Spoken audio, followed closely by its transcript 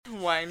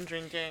wine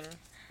drinking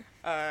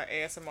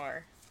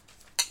ASMR.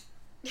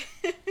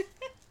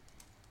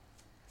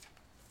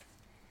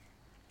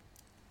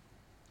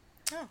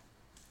 Oh.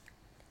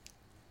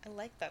 I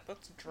like that.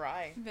 That's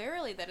dry.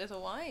 Verily, that is a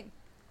wine.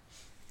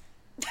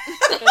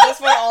 Does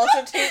this one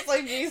also taste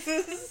like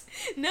Jesus?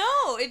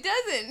 No, it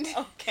doesn't.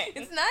 Okay.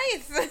 It's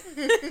nice.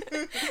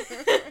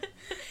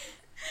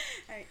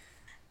 Right.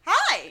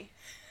 Hi!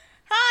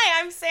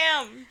 Hi, I'm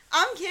Sam.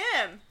 I'm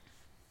Kim.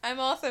 I'm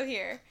also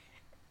here.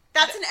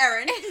 That's an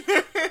Erin.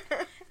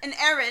 An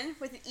Erin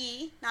with an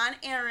E, not an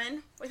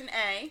Aaron with an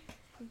A.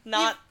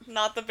 Not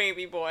the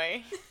baby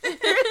boy.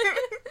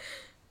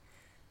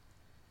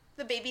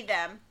 The baby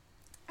them.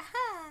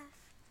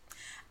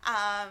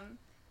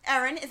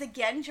 Erin is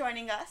again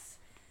joining us,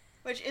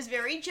 which is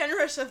very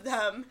generous of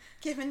them,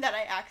 given that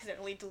I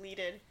accidentally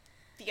deleted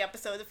the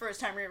episode the first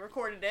time we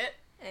recorded it.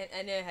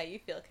 I know how you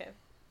feel, Kim.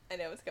 I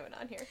know what's going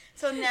on here.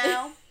 So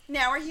now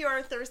we're here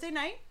on Thursday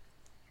night,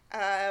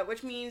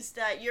 which means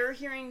that you're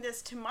hearing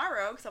this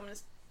tomorrow, because I'm going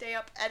to stay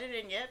up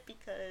editing it,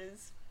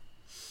 because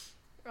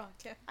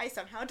Okay. I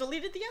somehow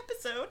deleted the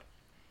episode.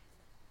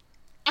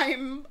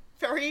 I'm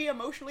very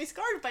emotionally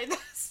scarred by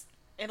this.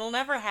 It'll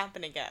never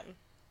happen again.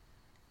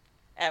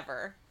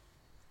 Ever.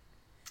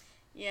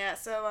 Yeah,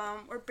 so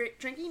we're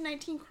drinking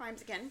 19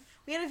 Crimes again.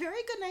 We had a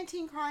very good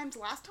 19 Crimes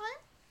last time.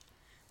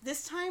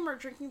 This time we're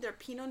drinking their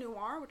Pinot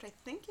Noir, which I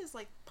think is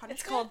like punishment.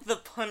 It's called The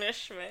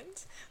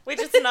Punishment, which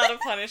is not a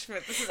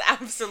punishment. This is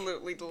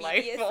absolutely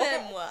delightful.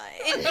 BDSM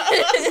wine.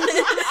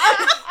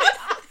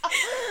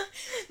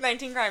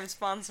 19 Crimes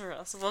sponsor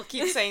us. We'll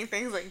keep saying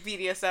things like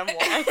BDSM wine.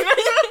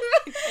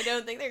 I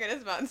don't think they're going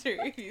to sponsor you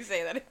if you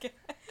say that again.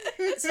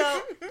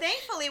 So,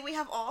 thankfully, we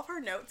have all of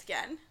our notes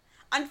again.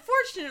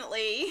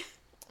 Unfortunately,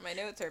 My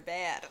notes are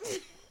bad.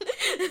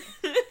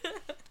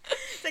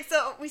 it's like,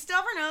 so we still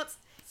have our notes,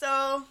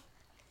 so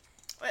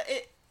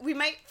we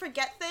might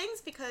forget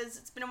things because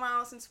it's been a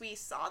while since we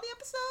saw the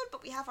episode,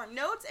 but we have our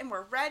notes and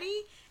we're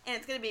ready, and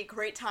it's going to be a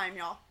great time,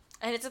 y'all.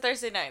 And it's a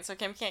Thursday night, so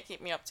Kim can't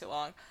keep me up too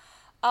long.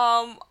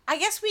 I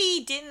guess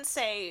we didn't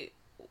say...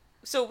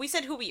 So we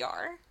said who we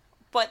are,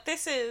 but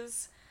this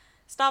is...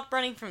 Stop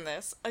Running From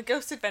This, a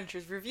Ghost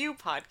Adventures review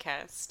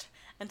podcast.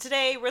 And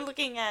today we're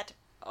looking at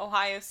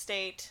Ohio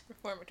State...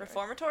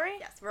 Reformatory?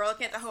 Yes, we're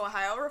looking at the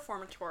Ohio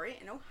Reformatory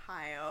in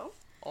Ohio.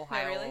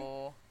 Ohio. really?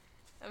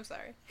 I'm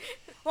sorry.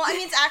 Well, I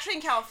mean, it's actually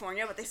in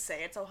California, but they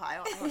say it's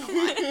Ohio. I don't know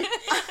why.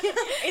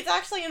 It's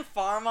actually in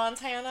Far,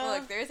 Montana.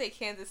 Look, there's a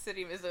Kansas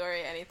City,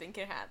 Missouri. Anything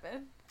can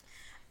happen.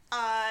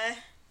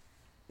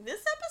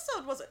 This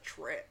episode was a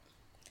trip.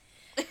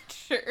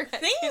 Sure.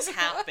 Things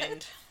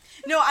happened.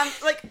 No, I'm,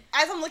 like,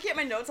 as I'm looking at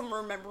my notes, I'm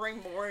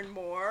remembering more and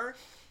more.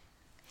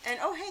 And,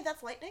 oh, hey,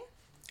 that's lightning?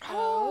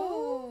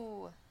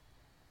 Oh.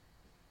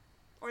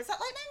 Or is that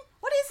lightning?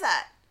 What is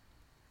that?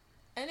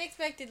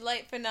 Unexpected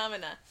light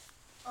phenomena.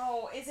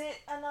 Oh, is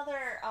it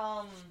another,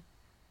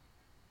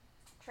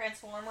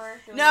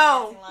 Transformer doing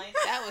No. dancing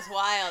lights? That was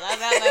wild. I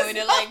thought I would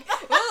have like,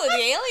 oh,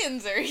 the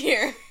aliens are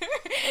here.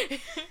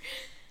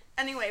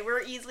 Anyway,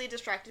 we're easily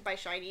distracted by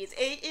shinies.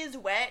 It is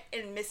wet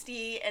and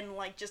misty and,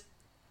 like, just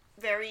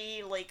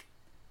very, like...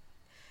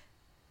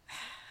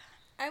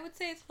 I would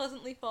say it's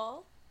pleasantly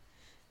fall.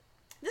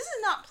 This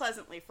is not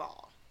pleasantly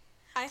fall.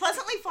 I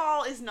Pleasantly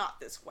fall is not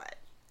this wet.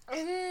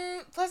 Today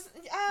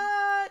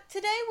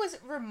was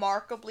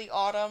remarkably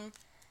autumn,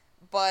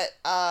 but,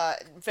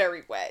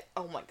 very wet.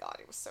 Oh my god,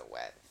 it was so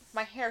wet.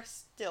 My hair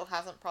still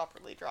hasn't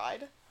properly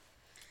dried.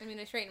 I mean,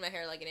 I straightened my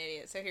hair like an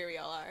idiot, so here we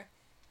all are.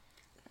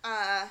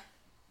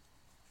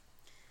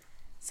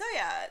 So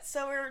yeah,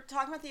 so we're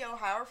talking about the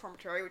Ohio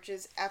Reformatory, which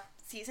is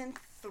season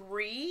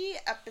 3,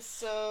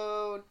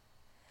 episode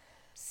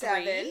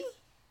 7. 3?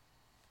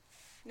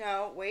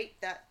 No, wait,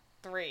 that...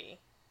 3.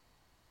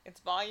 It's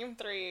volume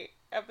 3,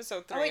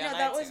 episode 3 Oh wait, no, on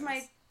that iTunes. was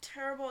my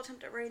terrible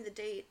attempt at writing the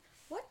date.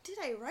 What did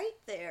I write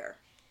there?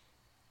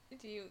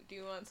 Do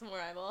you want some more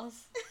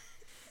eyeballs?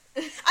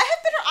 I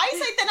have better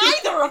eyesight than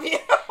either of you!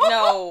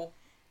 No.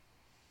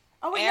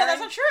 Oh wait, no, that's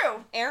Aaron- not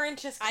true! Aaron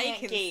just I can't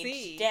can gauge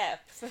see.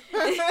 depth.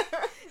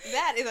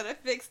 That is at a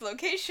fixed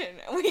location.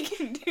 We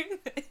can do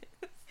this.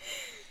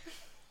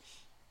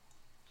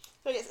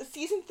 So yes, it's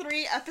season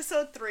 3,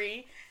 episode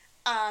 3,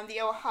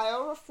 the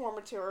Ohio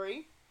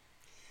Reformatory.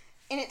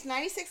 In its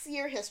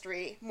 96-year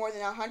history, more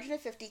than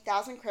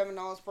 150,000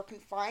 criminals were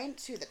confined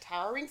to the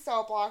towering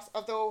cell blocks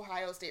of the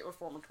Ohio State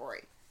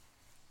Reformatory.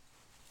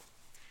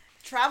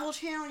 Travel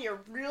Channel,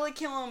 you're really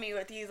killing me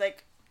with these,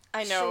 like,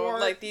 I know, short...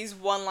 like these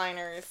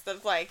one-liners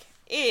that's like,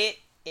 it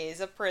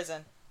is a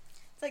prison.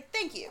 It's like,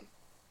 thank you.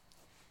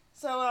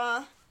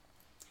 So,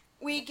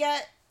 we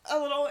get a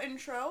little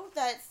intro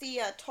that's the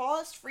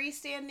tallest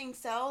freestanding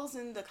cells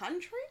in the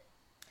country.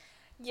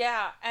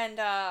 Yeah, and,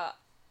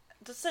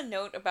 just a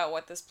note about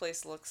what this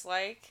place looks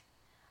like.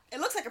 It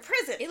looks like a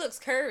prison. It looks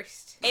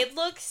cursed. It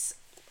looks,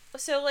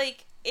 so,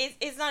 like,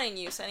 it's not in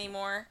use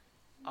anymore,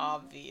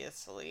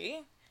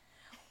 obviously.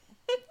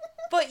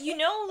 But you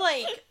know,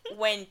 like,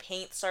 when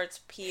paint starts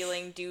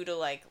peeling due to,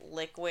 like,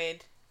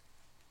 liquid?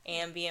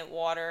 ambient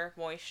water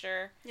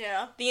moisture.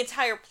 Yeah. The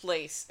entire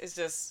place is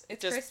just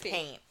crispy.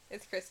 paint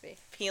It's crispy.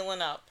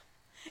 peeling up.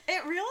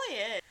 It really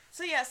is.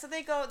 So yeah, so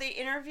they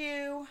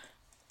interview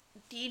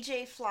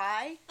DJ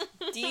Fly.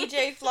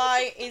 DJ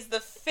Fly is the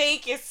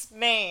fakest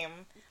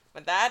name,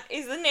 but that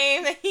is the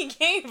name that he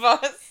gave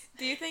us.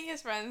 Do you think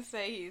his friends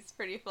say he's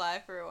pretty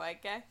fly for a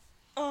white guy?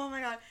 Oh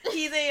my god.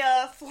 He's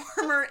a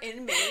former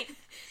inmate.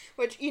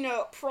 Which,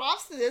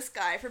 props to this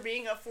guy for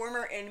being a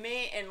former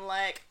inmate and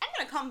like, I'm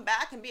gonna come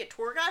back and be a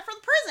tour guide for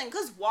the prison,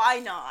 because why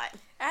not?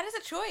 That is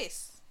a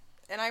choice.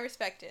 And I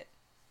respect it.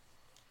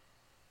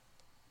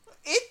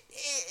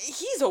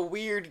 He's a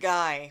weird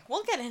guy.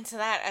 We'll get into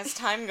that as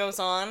time goes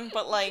on,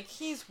 but like,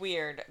 he's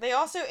weird. They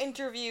also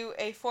interview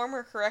a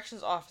former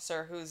corrections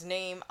officer whose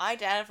name I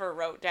never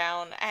wrote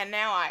down, and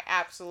now I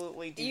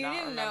absolutely do not remember.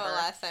 You didn't know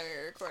last time we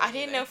were recording. I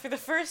didn't know for the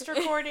first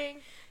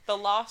recording, the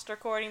lost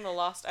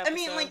episode. I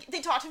mean, like,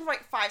 they talked to him for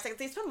like 5 seconds.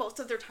 They spent most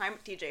of their time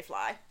with DJ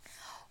Fly.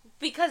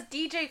 Because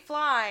DJ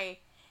Fly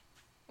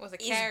was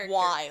a is character.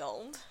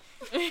 wild.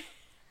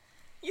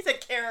 He's a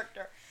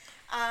character.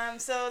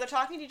 So they're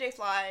talking to DJ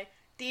Fly.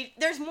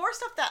 There's more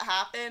stuff that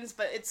happens,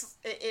 but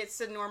it's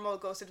the normal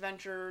Ghost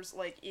Adventures,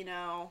 like,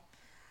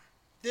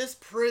 this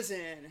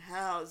prison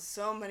has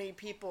so many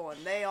people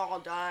and they all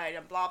died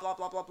and blah blah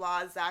blah blah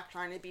blah. Zach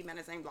trying to be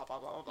menacing, blah blah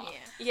blah blah blah.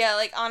 Yeah,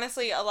 like,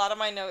 honestly, a lot of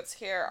my notes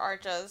here are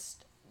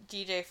just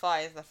DJ Fly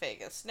is the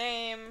fakest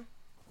name.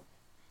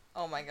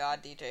 Oh my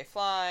god, DJ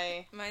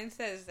Fly. Mine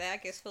says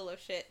Zach is full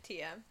of shit,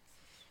 TM.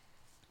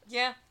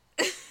 Yeah.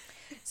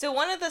 So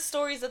one of the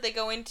stories that they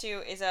go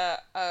into is a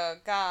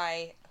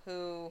guy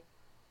who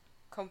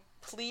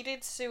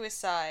completed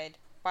suicide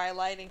by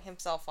lighting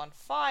himself on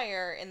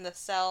fire in the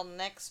cell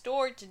next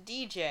door to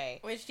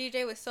DJ. Which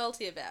DJ was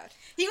salty about.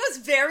 He was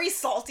very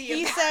salty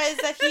He about says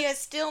that he has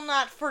still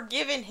not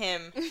forgiven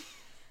him.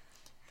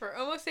 For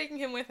almost taking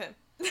him with him.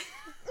 Which,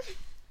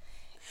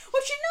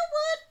 you know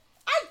what?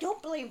 I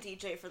don't blame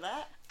DJ for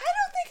that. I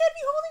don't think I'd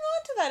be holding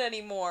on to that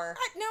anymore.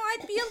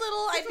 I'd be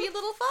a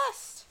little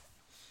fussed.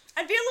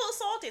 I'd be a little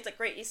salty. It's like,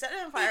 great, you set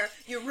it on fire,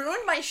 you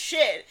ruined my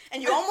shit,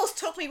 and you almost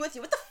took me with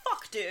you. What the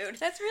fuck, dude?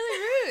 That's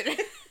really rude.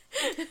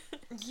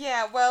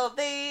 Yeah, well,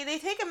 they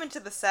take him into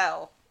the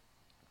cell.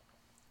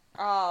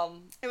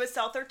 It was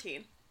cell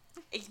 13.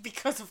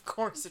 Because of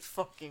course it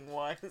fucking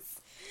was.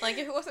 Like,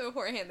 if it wasn't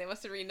beforehand, they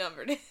must have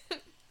renumbered it.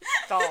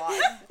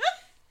 God.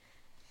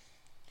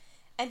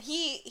 And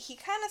he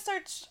kind of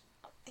starts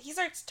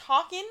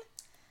talking.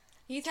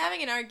 He's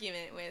having an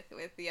argument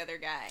with the other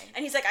guy.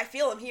 And he's like, I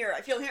feel him here.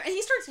 And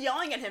he starts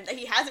yelling at him that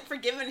he hasn't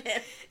forgiven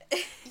him.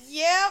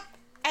 Yep.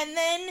 And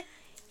then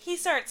he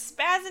starts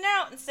spazzing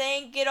out and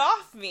saying, "Get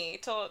off me,"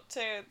 to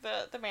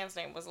the man's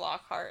name was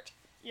Lockhart.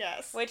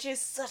 Yes. Which is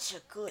such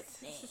a good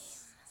name.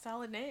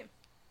 Solid name.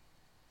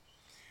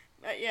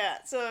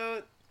 Yeah,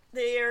 so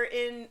they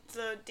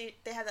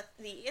have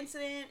the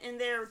incident, and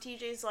their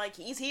DJ's like,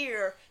 he's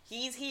here.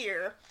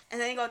 And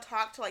then they go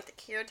talk to, like, the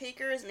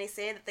caretakers, and they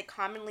say that they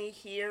commonly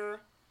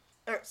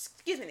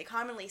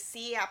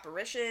see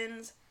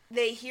apparitions.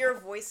 They hear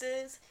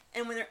voices,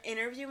 and when they're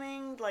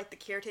interviewing, like, the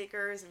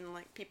caretakers and,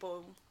 like,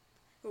 people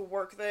who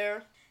work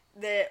there,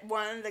 that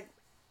one of the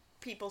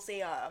people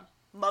say,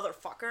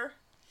 motherfucker.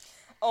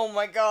 Oh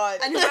my god.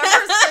 And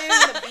whoever's saying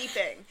the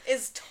beeping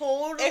is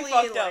totally,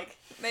 fucked up. like...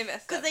 They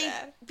messed Because up they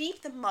bad.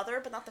 beep the mother,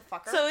 but not the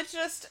fucker. So it's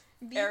just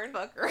Beep Aaron.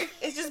 fucker.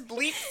 It's just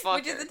bleep fucker.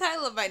 Which is the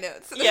title of my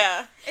notes.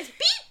 Yeah. It's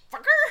beep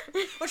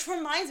fucker! Which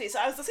reminds me, so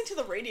I was listening to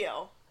the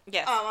radio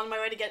Yes. on my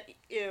way to get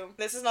you.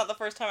 This is not the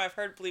first time I've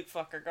heard bleep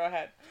fucker. Go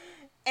ahead.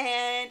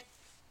 And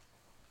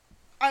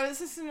I was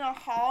listening to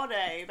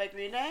Holiday by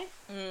Green Day.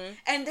 Mm.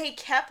 And they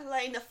kept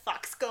letting the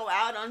fucks go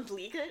out on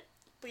bleeped.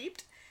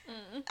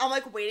 Mm. I'm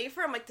like waiting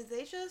for it. I'm like, did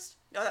they just...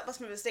 No, that must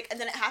be a mistake. And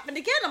then it happened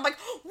again. I'm like,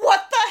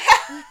 what the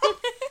hell?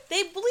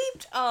 They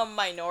bleeped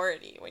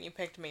minority when you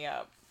picked me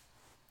up.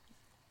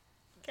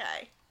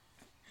 Okay.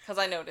 Because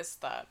I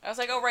noticed that. I was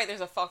like, oh right,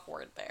 there's a fuck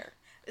word there.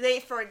 They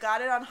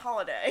forgot it on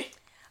Holiday.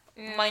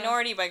 Yeah.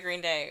 Minority by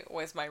Green Day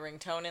was my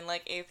ringtone in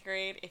like 8th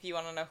grade, if you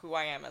want to know who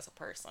I am as a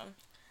person.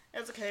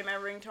 It's okay. My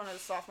ringtone as a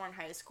sophomore in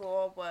high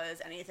school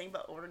was Anything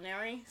But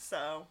Ordinary,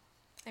 so...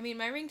 I mean,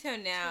 my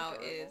ringtone now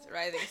is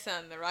Rising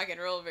Sun, the rock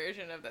and roll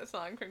version of that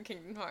song from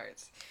Kingdom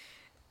Hearts.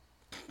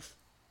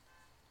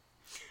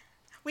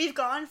 We've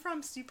gone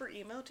from super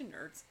emo to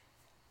nerds.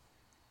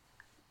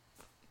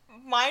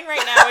 Mine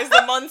right now is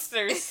the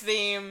Munsters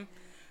theme.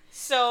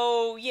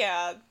 So,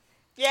 yeah.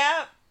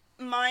 Yeah.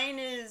 Mine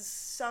is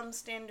some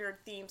standard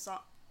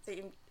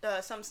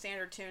some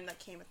standard tune that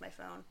came with my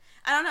phone.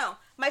 I don't know.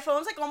 My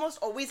phone's like almost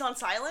always on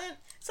silent,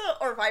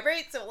 or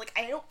vibrate, so like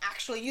I don't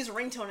actually use a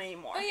ringtone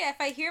anymore. Oh yeah,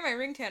 if I hear my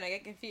ringtone, I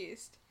get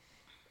confused.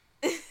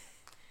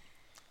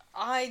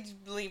 I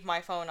leave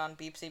my phone on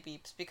beepsy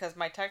beeps because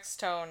my text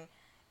tone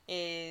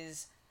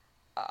is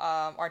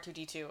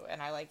R2D2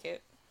 and I like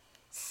it.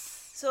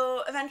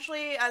 So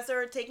eventually, as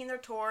they're taking their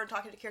tour and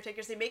talking to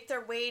caretakers, they make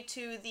their way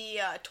to the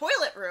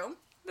toilet room.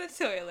 The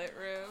toilet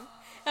room.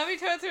 How many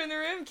toilets are in the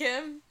room,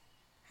 Kim?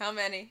 How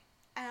many?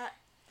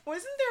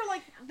 Wasn't there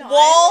like 9?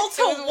 Wall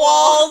to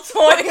wall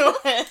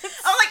toilets.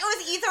 I'm like, it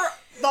was either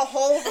the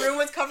whole room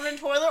was covered in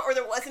toilet or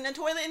there wasn't a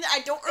toilet in it. I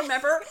don't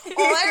remember.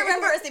 All I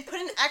remember is they put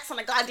an X on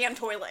a goddamn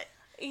toilet.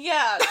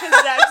 Yeah, because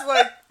that's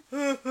like,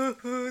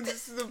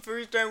 this is the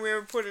first time we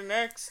ever put an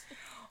X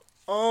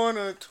on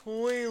a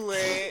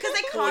toilet. Because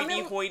they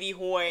commonly,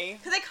 hoity-hoity-hoy.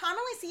 Because they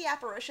commonly see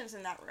apparitions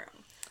in that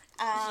room.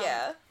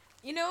 Yeah.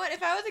 You know what?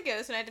 If I was a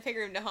ghost and I had to pick a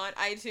room to haunt,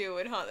 I too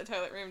would haunt the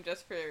toilet room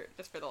just for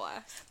the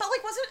laugh. But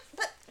like,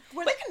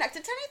 were they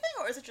connected to anything,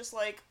 or is it just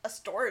like a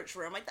storage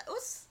room? Like that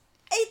was.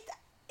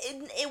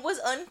 It was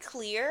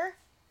unclear.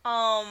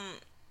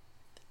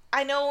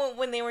 I know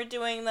when they were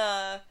doing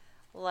the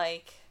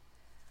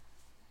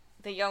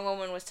young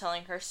woman was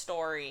telling her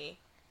story,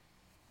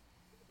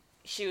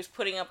 she was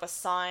putting up a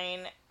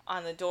sign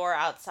on the door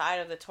outside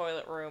of the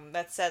toilet room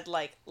that said,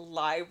 like,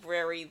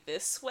 library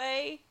this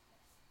way.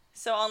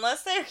 So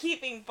unless they're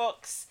keeping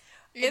books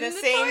in the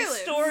same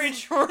toilets.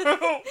 storage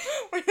room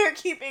where they're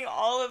keeping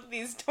all of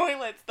these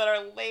toilets that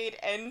are laid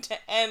end to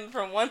end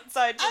from one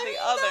side to the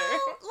other.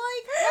 Though,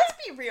 like, let's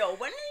be real.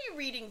 When are you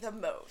reading the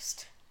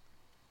most?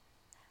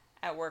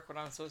 At work when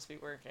I'm supposed to be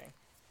working.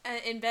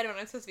 In bed when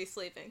I'm supposed to be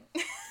sleeping.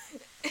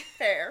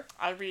 Fair.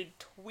 I read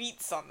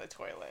tweets on the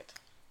toilet.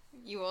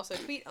 You also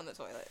tweet on the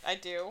toilet. I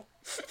do.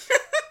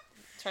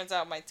 Turns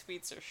out my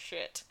tweets are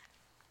shit.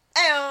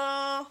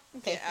 Ayo.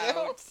 Get Thank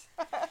you. out.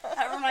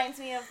 That reminds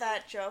me of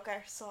that joke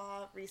I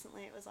saw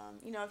recently. It was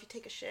if you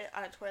take a shit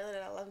on a toilet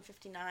at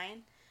 11:59,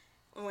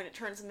 and when it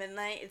turns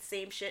midnight, it's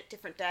same shit,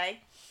 different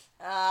day.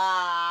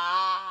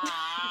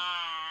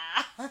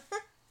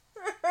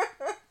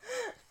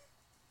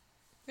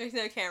 There's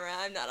no camera.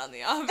 I'm not on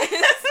The Office.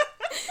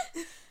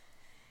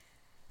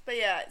 But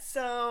yeah,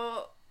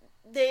 so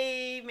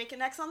they make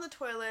an X on the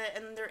toilet,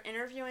 and they're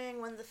interviewing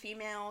one of the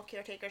female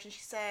caretakers, and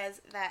she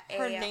says that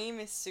Her name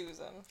is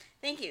Susan.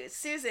 Thank you,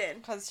 Susan.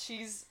 Because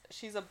she's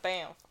a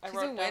BAMF. I She's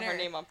wrote a down her winner.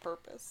 name on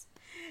purpose.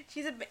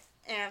 She's a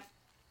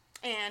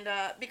and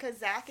because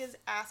Zach is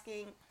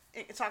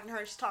talking to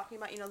her, she's talking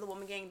about the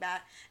woman getting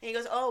back, and he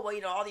goes, oh well,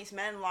 all these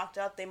men locked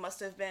up, they must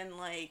have been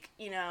like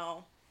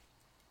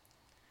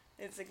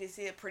it's like they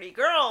see a pretty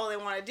girl, they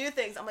want to do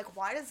things. I'm like,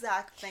 why does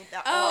Zach think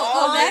that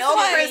all that's male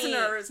why-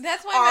 prisoners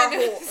that's why are my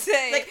notes whores?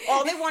 say- Like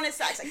all they want is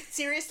sex. Like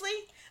seriously,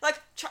 like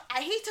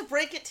I hate to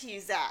break it to you,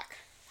 Zach.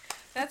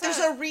 There's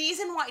a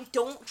reason why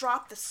 "don't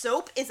drop the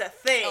soap" is a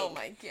thing. Oh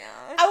my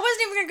god. I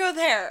wasn't even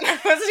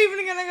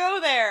gonna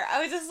go there.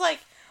 I was just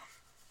like,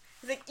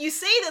 you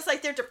say this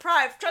like they're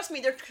deprived. Trust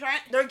me,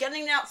 they're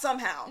getting it out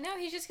somehow. No,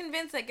 he's just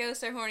convinced that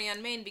ghosts are horny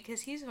on Maine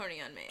because he's horny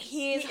on Maine.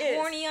 he is He is.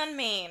 horny on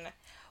Maine.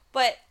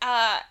 But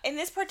in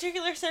this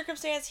particular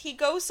circumstance, he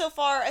goes so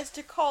far as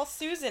to call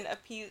Susan a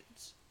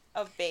piece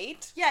of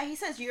bait. Yeah, he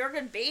says you're a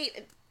good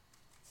bait,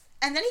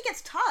 and then he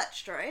gets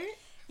touched, right?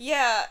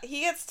 Yeah,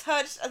 he gets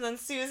touched, and then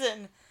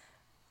Susan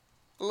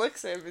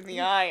looks him in the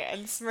eye,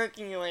 and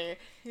smirkingly,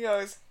 he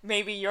goes,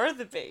 maybe you're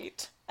the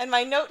bait. And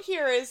my note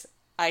here is,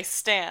 I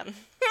stan.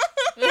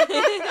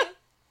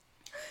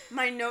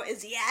 My note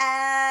is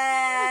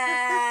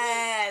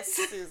yes.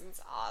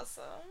 Susan's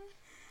awesome.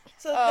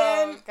 So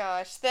Oh,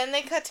 gosh. Then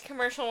they cut to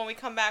commercial. When we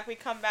come back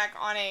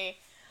on a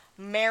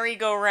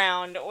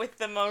merry-go-round with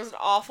the most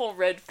awful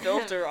red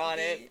filter on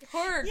it.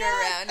 Horror Yeah.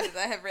 go round, as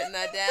I have written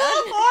that down.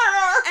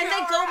 Horror! and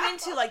they go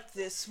into like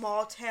this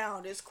small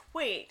town is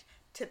quaint,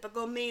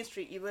 typical Main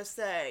Street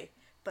USA,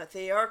 but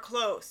they are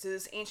close to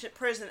this ancient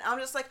prison. I'm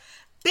just like,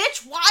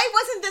 bitch, why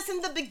wasn't this in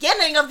the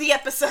beginning of the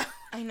episode?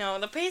 I know.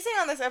 The pacing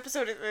on this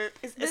episode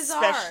is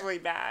Bizarre. especially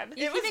bad.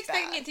 You've been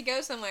expecting bad. it to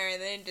go somewhere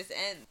and then it just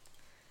ends.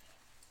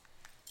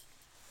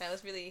 That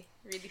was really,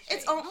 really strange.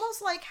 It's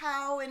almost like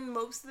how in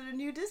most of the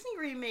new Disney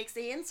remakes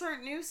they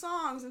insert new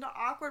songs into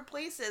awkward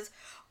places,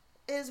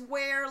 is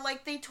where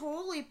like they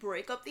totally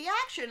break up the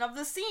action of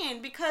the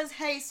scene because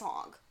hey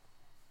song.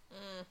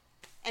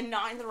 And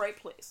not in the right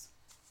place.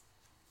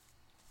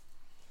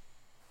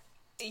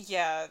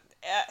 Yeah.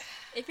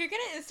 If you're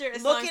gonna insert a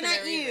song Looking for no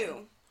at reason-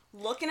 you.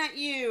 Looking at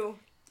you,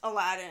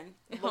 Aladdin.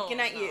 Looking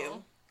Oh, at no.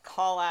 you.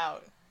 Call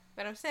out.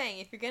 But I'm saying,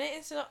 if you're gonna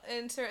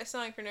insert a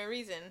song for no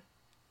reason,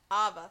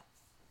 ABBA.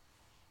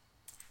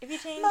 If you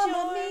change Mamma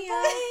your mia.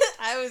 mind.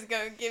 I was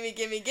going gimme,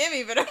 gimme,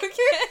 gimme, but okay.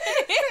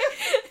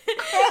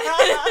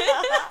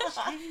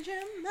 Change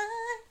your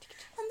mind.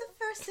 I'm the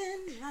first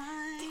in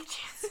line.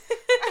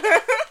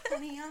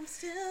 Honey, I'm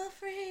still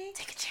free.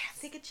 Take a chance.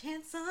 Take a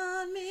chance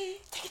on me.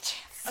 Take a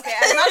chance. Okay,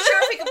 I'm not sure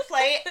if we can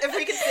play, if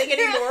we can sing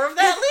any more of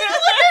that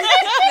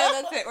No,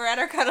 that's it. We're at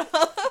our cutoff.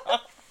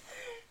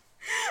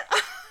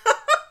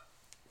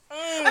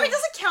 I mean,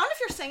 does it count if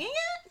you're singing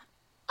it?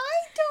 I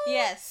don't.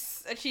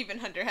 Yes, Achievement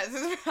Hunter has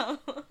this problem.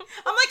 I'm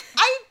like,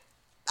 I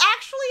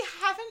actually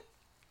haven't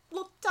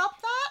looked up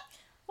that.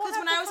 We'll Because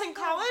have when to I was in find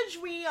out. college,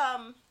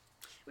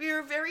 we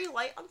were very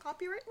light on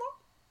copyright law.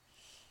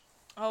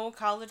 Oh,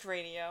 college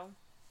radio.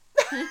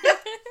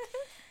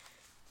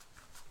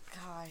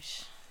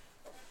 Gosh.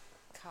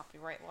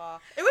 Copyright law.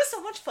 It was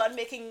so much fun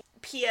making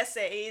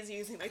PSAs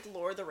using like the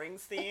Lord of the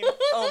Rings theme.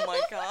 Oh my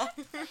god.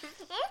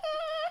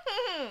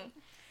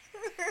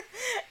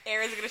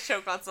 Aaron's gonna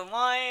choke on some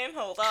wine.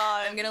 Hold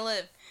on. I'm gonna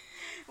live.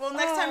 Well,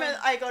 next time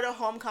I go to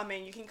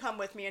Homecoming, you can come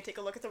with me and take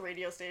a look at the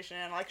radio station,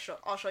 and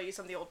I'll show you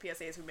some of the old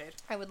PSAs we made.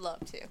 I would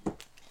love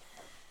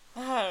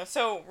to.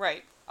 So,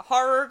 right.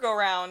 Horror go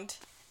round.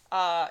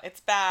 It's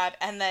bad.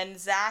 And then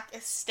Zach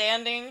is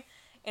standing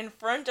in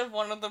front of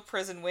one of the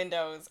prison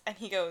windows, and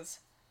he goes,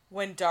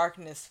 "When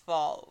darkness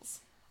falls,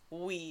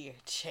 we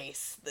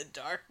chase the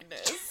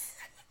darkness."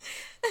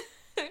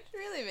 It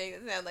really makes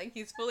it sound like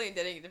he's fully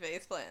intending to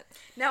faceplant.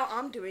 Now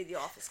I'm doing the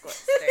office glare.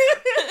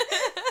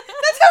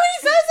 That's how he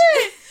says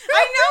it!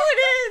 I know it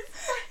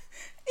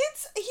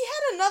is! He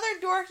had another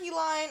dorky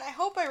line. I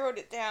hope I wrote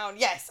it down.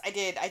 Yes, I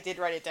did. I did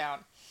write it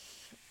down.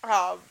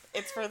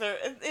 It's further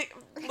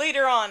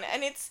later on,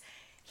 and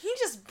he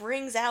just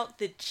brings out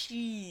the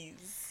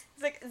cheese.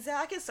 It's like,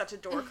 Zach is such a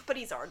dork, but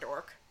he's our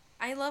dork.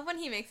 I love when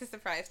he makes a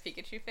surprise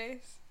Pikachu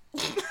face.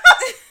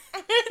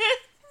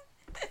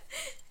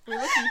 We're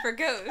looking for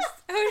ghosts.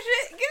 Oh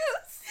shit,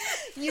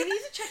 ghosts! You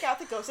need to check out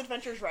the Ghost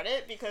Adventures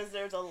Reddit, because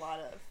there's a lot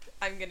of...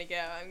 I'm gonna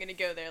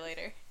go there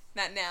later.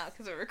 Not now,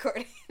 because we're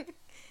recording.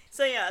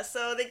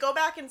 So they go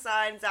back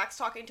inside, and Zach's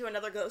talking to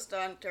another ghost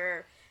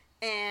hunter,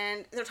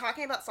 and they're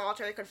talking about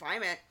solitary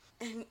confinement,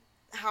 and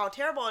how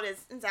terrible it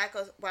is, and Zach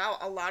goes, "Wow,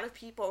 a lot of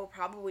people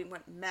probably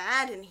went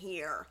mad in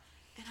here."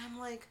 And I'm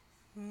like,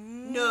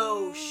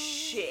 no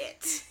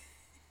shit.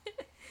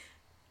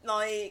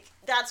 Like,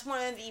 that's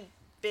one of the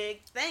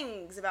big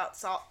things about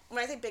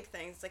when I say big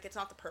things, like, it's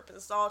not the purpose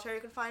of solitary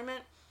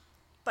confinement,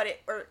 but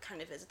it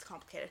kind of is, it's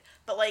complicated,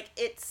 but, like,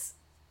 it's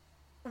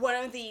one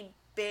of the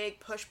big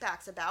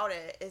pushbacks about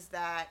it is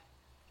that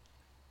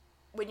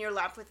when you're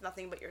left with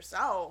nothing but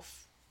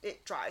yourself,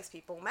 it drives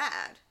people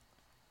mad.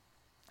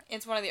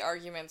 It's one of the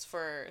arguments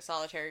for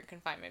solitary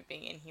confinement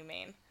being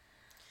inhumane.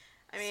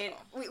 I mean,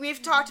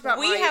 we've talked about...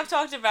 We have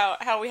talked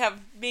about how we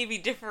have maybe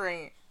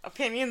differing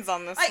opinions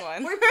on this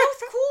one. We're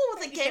both cool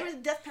with getting rid of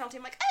the death penalty.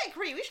 I'm like, I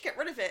agree, we should get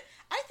rid of it.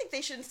 I think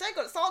they should instead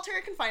go to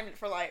solitary confinement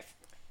for life.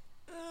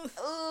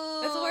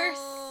 That's worse.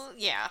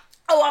 Yeah.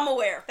 Oh, I'm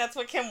aware. That's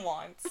what Kim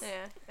wants.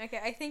 Yeah. Okay,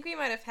 I think we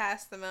might have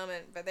passed the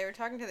moment, but they were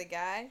talking to the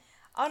guy.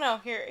 Oh, no,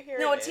 here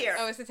No, it it's is. here.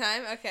 Oh, it's the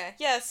time? Okay.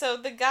 Yeah, so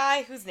the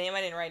guy whose name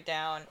I didn't write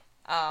down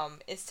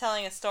is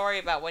telling a story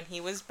about when he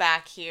was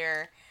back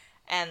here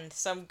and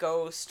some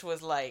ghost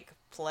was, like,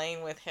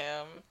 playing with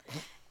him.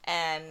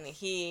 And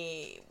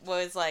he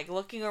was, like,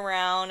 looking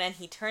around, and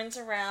he turns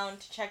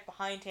around to check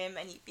behind him,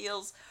 and he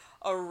feels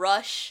a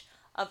rush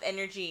of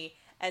energy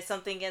as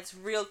something gets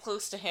real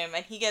close to him,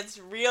 and he gets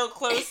real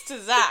close to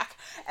Zach.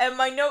 And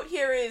my note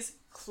here is,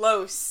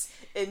 close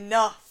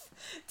enough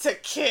to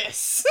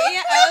kiss.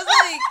 Yeah, I was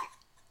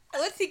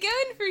like, what's he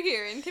going for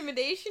here?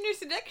 Intimidation or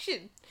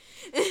seduction?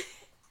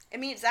 I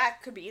mean,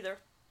 Zach could be either.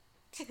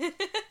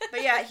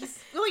 But yeah, he's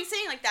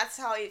saying, like, that's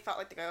how he felt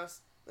like the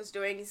ghost was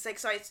doing. He's like,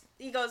 so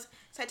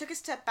I took a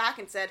step back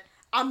and said,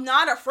 "I'm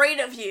not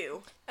afraid of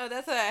you." Oh,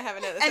 that's what I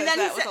haven't noticed. And then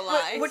that he was said, a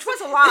lie. which was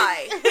a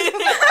lie.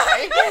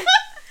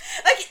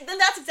 Like, then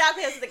that's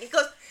exactly how he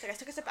goes. So I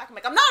took a step back. I'm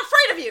like, "I'm not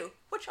afraid of you,"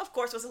 which of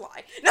course was a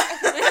lie.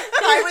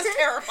 I was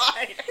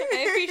terrified.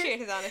 I appreciate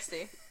his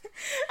honesty.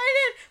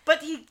 I did,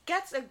 but he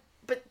gets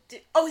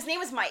his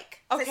name is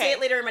Mike. So Okay. I say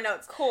it later in my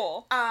notes.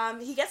 Cool.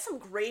 He gets some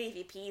great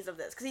EVPs of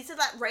this because he said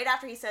that right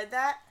after he said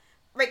that,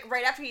 like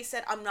right after he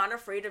said, "I'm not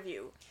afraid of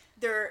you."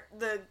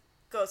 The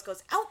ghost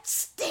goes,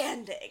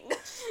 "Outstanding."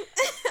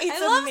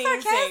 It's I love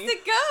amazing.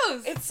 sarcastic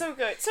ghosts. It's so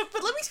good. So,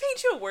 but let me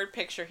paint you a word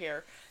picture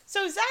here.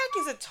 So Zach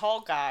is a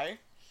tall guy,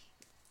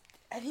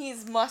 and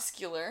he's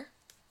muscular.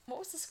 What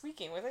was the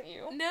squeaking? Was it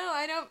you? No,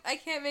 I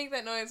can't make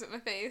that noise with my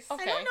face.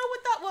 Okay. I don't know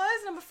what that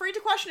was, and I'm afraid to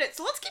question it.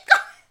 So let's keep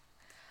going.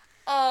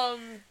 I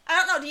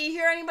don't know. Do you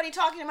hear anybody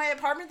talking in my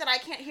apartment that I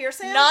can't hear,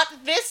 Sam?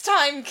 Not this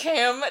time,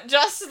 Kim.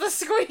 Just the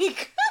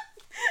squeak.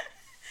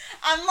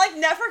 I'm like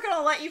never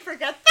gonna let you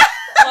forget that.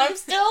 I'm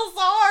still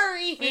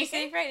sorry. We're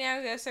safe right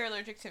now. Ghosts are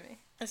allergic to me.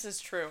 This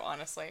is true,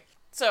 honestly.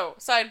 So,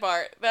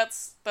 sidebar.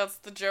 That's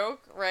the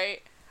joke,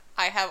 right?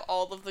 I have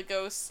all of the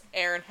ghosts.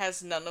 Aaron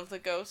has none of the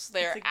ghosts.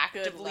 They're It's a good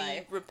actively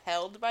life.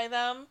 repelled by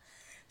them.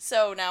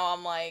 So now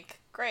I'm like,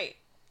 great.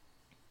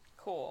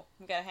 Cool.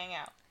 We gotta hang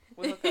out.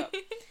 We hook up.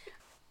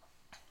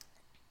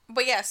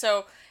 But yeah,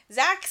 so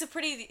Zach's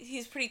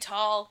he's pretty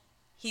tall.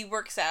 He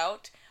works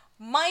out.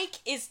 Mike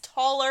is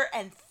taller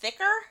and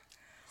thicker.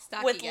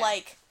 Stocky with guy.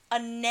 like a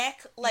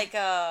neck like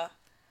a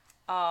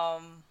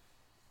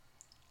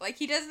Like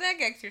he does neck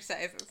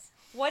exercises.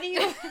 what do you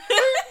call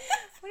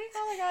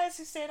the guys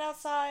who stand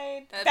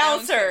outside? A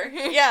Bouncer.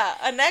 bouncer. Yeah,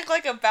 a neck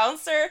like a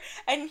bouncer,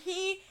 and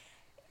he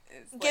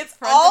It's like gets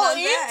fronted all on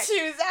Zach.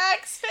 into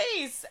Zach's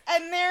face,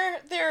 and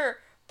their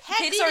pecs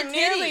Titty to are titty.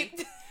 nearly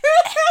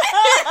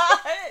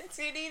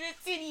titty to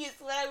titty is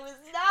what I was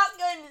not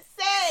going to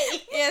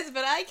say. Yes,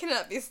 but I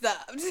cannot be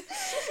stopped.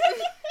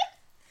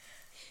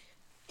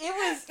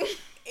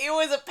 It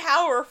was a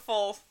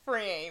powerful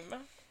frame.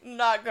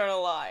 Not gonna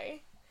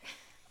lie.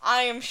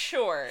 I am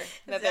sure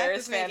that there Zach is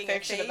was fan making a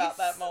fiction face. about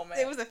that moment.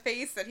 It was a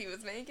face that he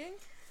was making.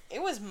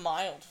 It was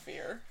mild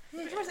fear.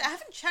 Which was, I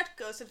haven't checked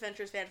Ghost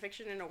Adventures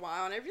fanfiction in a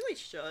while, and I really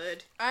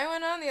should. I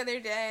went on the other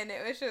day, and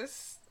it was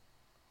just...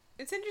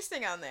 It's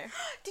interesting on there.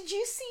 Did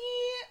you see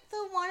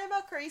the one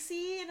about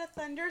Gracie in a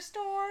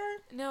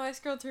thunderstorm? No, I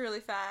scrolled through really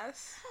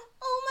fast.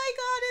 Oh my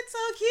god, it's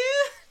so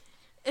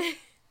cute!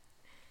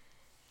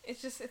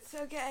 It's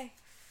so gay.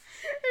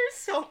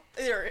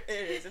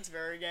 It is, it's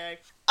very gay.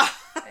 I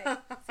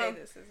say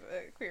this as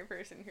a queer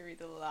person who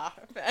reads a lot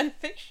of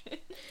fanfiction.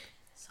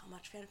 So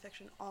much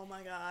fanfiction, oh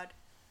my god.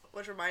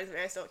 Which reminds me,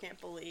 I still can't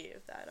believe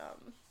that,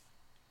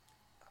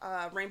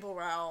 Rainbow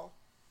Rowell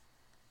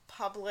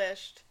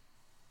published...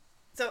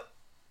 So,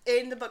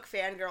 in the book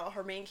Fangirl,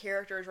 her main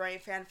character is writing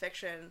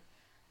fanfiction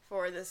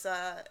for this,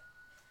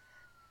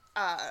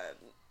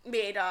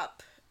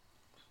 made-up,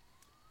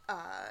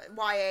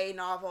 YA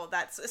novel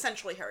that's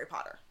essentially Harry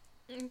Potter.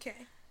 Okay.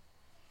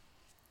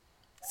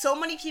 So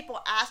many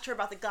people asked her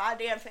about the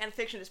goddamn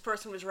fanfiction this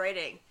person was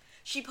writing.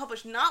 She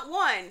published not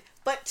one,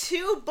 but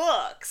 2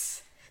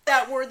 books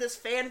that were this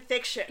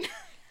fanfiction.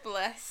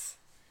 Bless.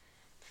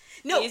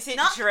 No, Is it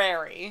not...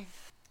 dreary?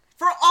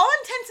 For all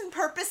intents and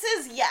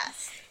purposes,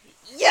 yes.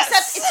 Yes!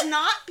 Except it's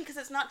not, because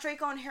it's not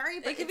Draco and Harry,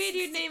 but It could be a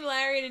dude named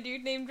Larry and a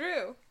dude named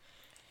Drew.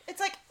 It's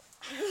like...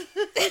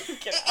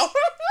 Get out.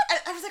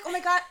 I was like, oh my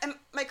god, and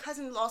my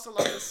cousin also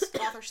loves this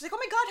author. She's like, oh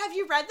my god, have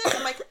you read this?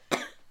 I'm like,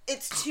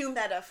 it's too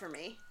meta for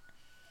me.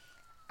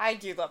 I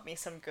do love me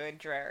some good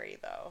dreary,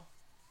 though.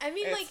 I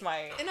mean, It's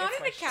like, in it's order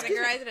my to shit.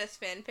 categorize it as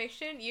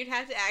fanfiction, you'd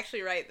have to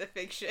actually write the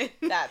fiction.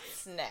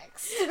 That's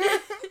next.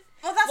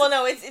 Well,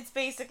 No, it's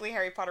basically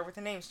Harry Potter with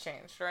the names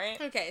changed, right?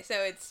 Okay, so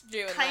it's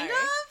Drew and kind Larry.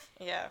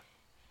 of. Yeah.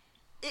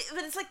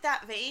 But it's like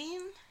that vein.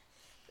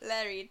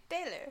 Larry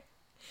Taylor.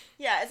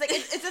 Yeah, it's like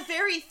it's a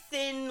very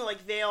thin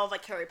like veil of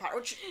like Harry Potter,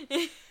 which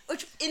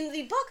in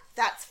the book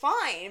that's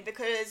fine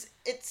because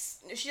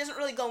she doesn't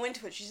really go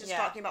into it. She's just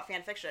talking about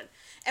fan fiction,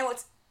 and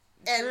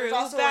there's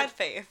also bad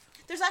faith.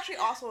 There's actually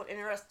also an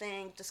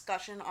interesting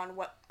discussion on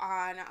what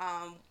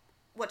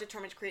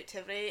determines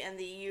creativity and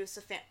the use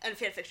of fan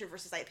fiction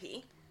versus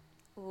IP.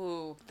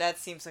 Ooh, that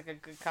seems like a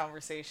good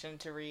conversation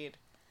to read.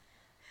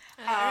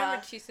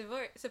 Remember to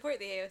support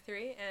the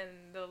AO3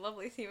 and the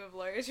lovely team of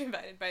lawyers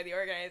provided by the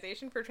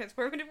Organization for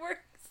Transformative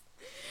Works.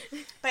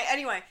 But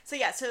anyway, so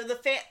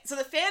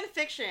the fan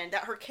fiction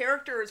that her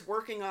character is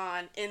working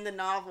on in the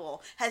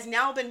novel has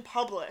now been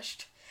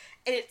published,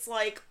 and it's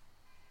like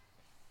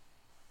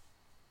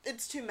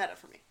it's too meta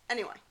for me.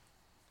 Anyway,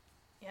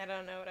 Yeah, I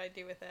don't know what I'd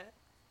do with that.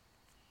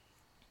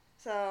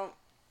 so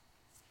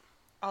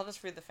I'll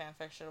just read the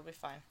fanfiction, it'll be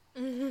fine.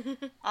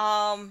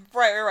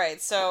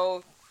 Right.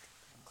 So,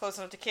 Close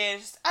Enough to Kid,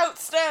 just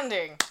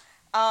outstanding.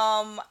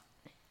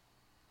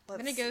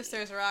 Then he goes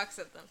throws rocks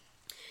at them.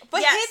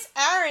 But Yes. hits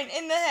Aaron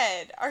in the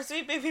head, our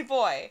sweet baby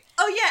boy.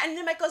 oh yeah, and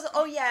then Mike goes,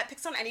 oh yeah, it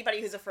picks on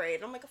anybody who's afraid.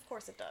 And I'm like, of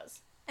course it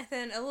does. And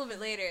then a little bit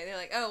later, they're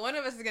like, oh, one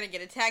of us is going to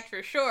get attacked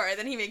for sure. And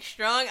then he makes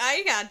strong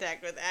eye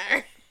contact with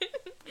Aaron.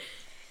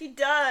 He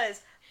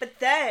does, but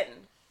then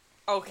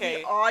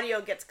Okay. the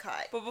audio gets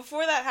cut. But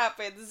before that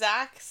happens,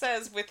 Zach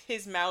says with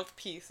his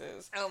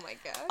mouthpieces, Oh my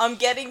god. I'm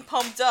getting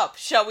pumped up.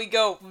 Shall we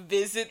go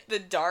visit the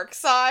dark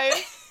side?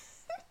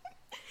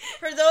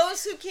 For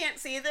those who can't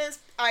see this,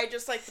 I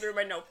just like threw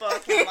my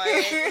notebook and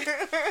like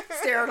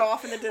stared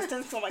off in the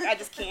distance. So I'm like, I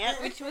just can't.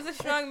 Which was a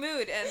strong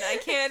mood, and I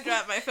can't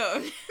drop my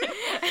phone.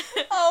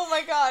 Oh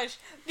my gosh.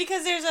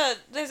 Because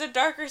there's a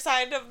darker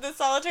side of the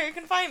solitary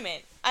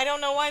confinement. I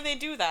don't know why they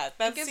do that.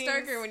 That It gets seems...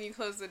 darker when you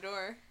close the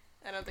door.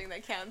 I don't think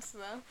that counts,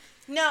 though.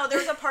 No, there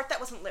was a part that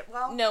wasn't lit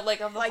well. No, like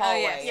of the Like,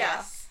 hallway.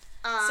 yes.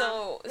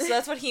 So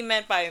that's what he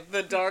meant by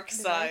the dark The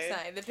side.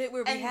 dark side. The bit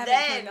where we And haven't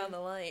then- turned on the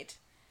light.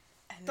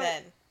 And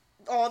then,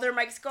 all their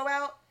mics go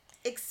out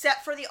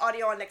except for the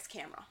audio on Nick's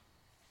camera.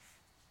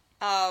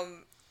 Oh,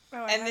 I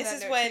and have this that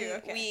is note when too,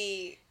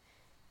 okay.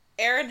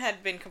 Aaron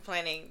had been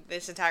complaining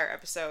this entire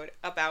episode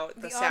about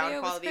the sound audio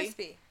quality. was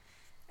crispy.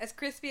 As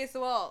crispy as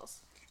the walls.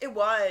 It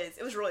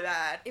was really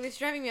bad. It was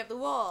driving me up the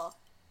wall.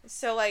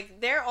 So,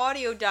 like, their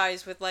audio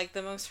dies with, like,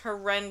 the most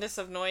horrendous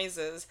of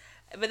noises.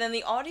 But then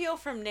the audio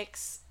from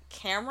Nick's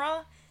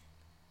camera,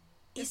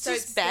 It it's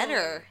starts just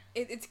better.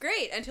 It's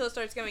great until it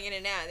starts going in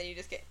and out, and then you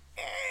just get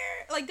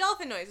like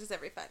dolphin noises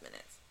every 5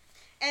 minutes.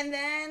 And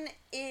then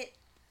it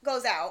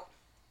goes out.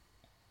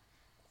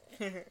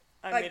 I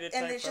Like, made it.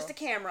 and it's just a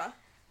camera.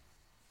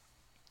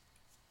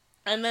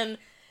 And then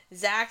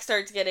Zach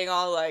starts getting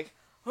all like,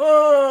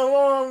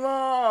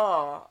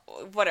 oh,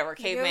 whatever,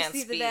 caveman Go see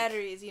speak. the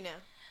batteries, you know.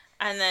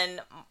 And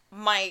then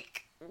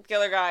Mike, the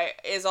other guy,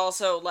 is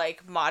also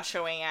like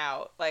machoing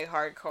out, like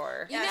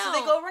hardcore. You Yeah, so know-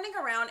 they go running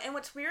around, and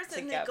what's weird is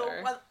when they go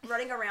Together.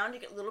 running around, you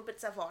get little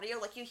bits of audio.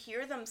 Like, you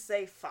hear them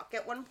say fuck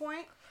at one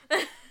point.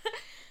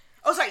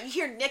 Oh, sorry, you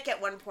hear Nick at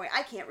one point.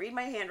 I can't read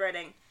my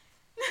handwriting.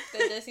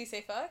 Then does he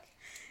say fuck?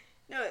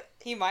 No,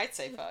 He might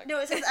say fuck. no,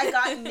 it says I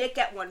got Nick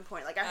at one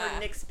point. Like, I heard Ah.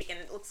 Nick speak, and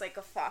it looks like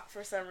a fuck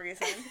for some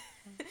reason.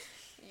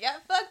 You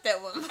got fucked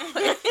at one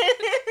point.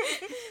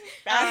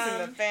 That's in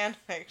the fan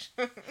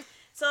fiction.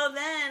 So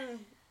then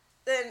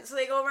so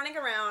they go running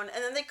around,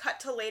 and then they cut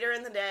to later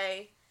in the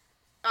day,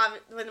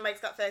 when the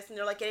mics got fixed, and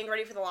they're like getting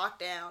ready for the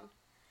lockdown.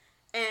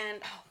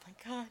 And Oh my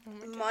god.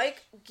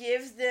 Mike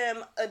gives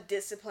them a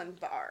discipline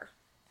bar.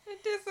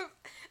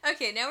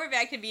 Okay, now we're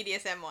back to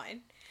BDSM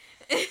wine.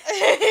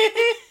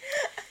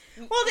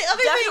 Well, the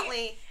other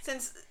Definitely,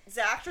 since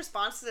Zach's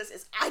response to this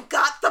is, "I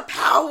got the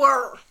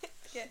power."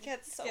 It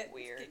gets so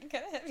weird. Getting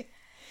kind of heavy.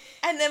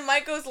 And then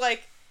Mike goes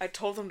like, I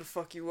told them to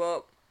fuck you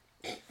up.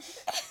 And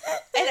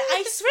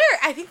I swear,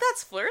 I think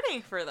that's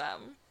flirting for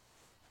them.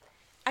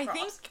 I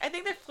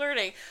think they're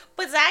flirting.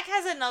 But Zach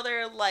has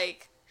another,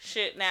 like,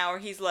 shit now where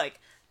he's like,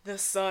 the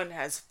sun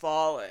has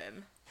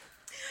fallen.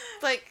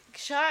 Like,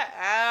 shut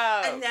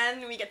up. And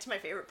then we get to my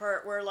favorite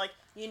part where, like,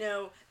 you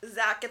know,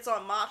 Zach gets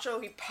on macho,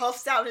 he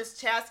puffs out his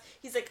chest,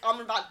 he's like,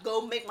 I'm about to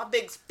go make my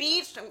big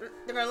speech, and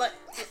they're gonna like,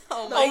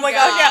 oh my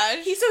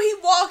gosh, yeah. So he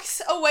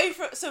walks away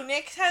from, so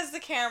Nick has the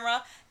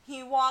camera,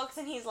 he walks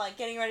and he's like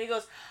getting ready, he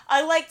goes,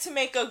 I like to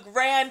make a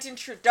grand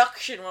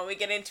introduction when we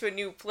get into a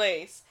new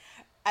place.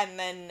 And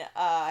then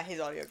his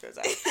audio goes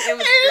out. It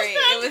was great.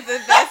 It was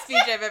the best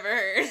speech I've ever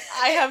heard.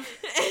 I have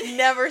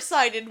never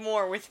sided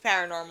more with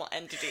paranormal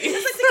entities.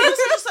 It's like the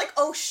ghosts are just like,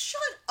 oh, shut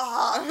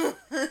up.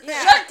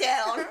 Yeah. Shut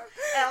down. And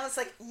I was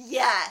like,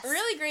 yes.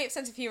 Really great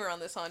sense of humor on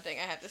this haunting,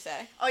 I have to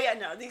say. Oh, yeah,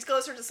 no. These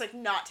ghosts are just, like,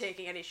 not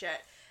taking any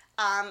shit.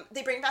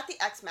 They bring back the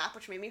X map,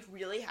 which made me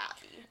really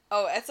happy.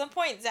 Oh, at some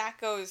point,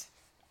 Zach goes,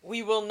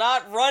 we will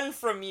not run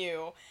from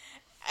you.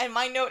 And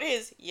my note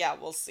is, yeah,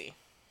 we'll see.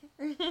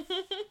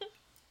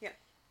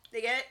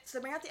 They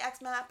bring out the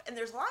X map, and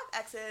there's a lot of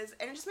X's,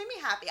 and it just made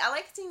me happy. I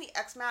like seeing the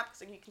X map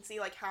because you can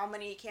see, like, how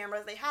many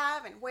cameras they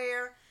have and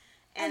where,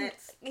 and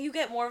you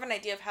get more of an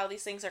idea of how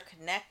these things are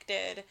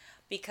connected,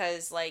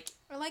 because, like...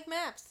 Or like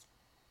maps.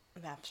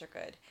 Maps are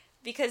good.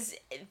 Because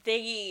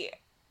the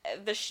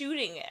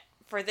shooting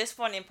for this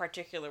one in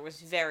particular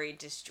was very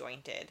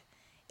disjointed.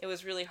 It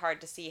was really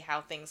hard to see how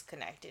things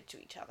connected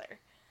to each other.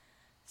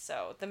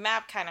 So, the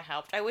map kind of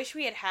helped. I wish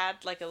we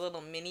had, like, a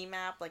little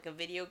mini-map, like a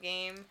video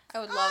game. I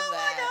would love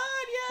that. Oh my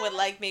god, yeah! With,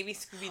 like, maybe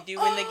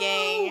Scooby-Doo in the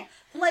gang.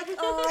 Like,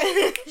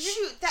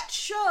 shoot, that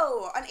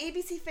show on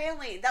ABC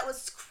Family that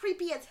was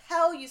creepy as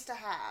hell used to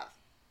have.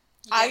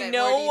 I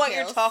know what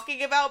you're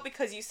talking about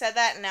because you said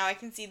that, and now I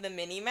can see the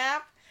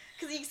mini-map.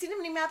 Because you can see the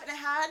mini-map, and it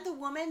had the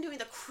woman doing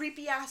the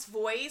creepy-ass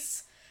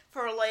voice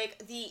for,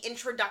 like, the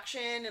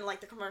introduction and, like,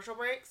 the commercial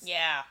breaks.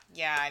 Yeah,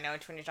 I know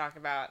which one you're talking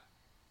about.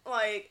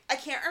 Like, I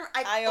can't remember.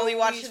 I only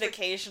watched it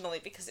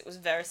occasionally because it was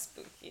very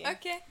spooky.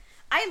 Okay.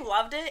 I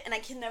loved it, and I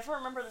can never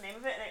remember the name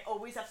of it, and I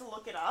always have to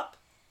look it up.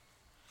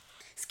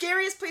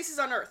 Scariest Places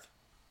on Earth.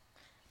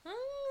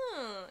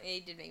 Oh,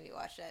 it did make me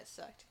watch that. It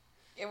sucked.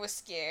 It was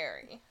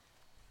scary.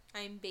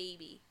 I'm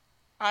baby.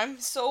 I'm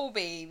so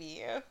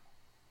baby.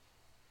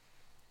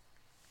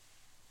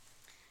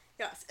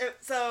 Yes,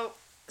 so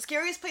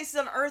Scariest Places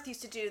on Earth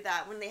used to do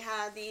that when they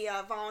had the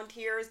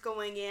volunteers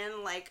going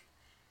in, like,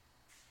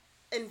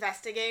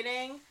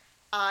 investigating.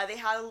 They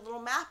had a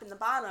little map in the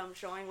bottom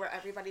showing where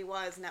everybody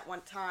was in at one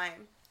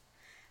time.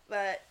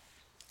 But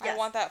yes. I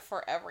want that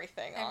for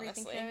everything,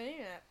 honestly.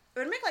 It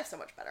would make life so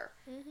much better.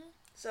 Mm-hmm.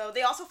 So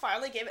they also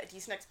finally gave a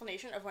decent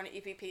explanation of what an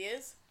EVP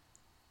is.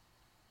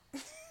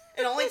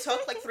 It only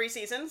took like 3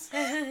 seasons.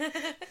 He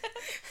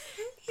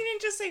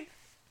didn't just say,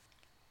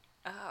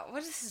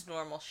 what is his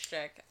normal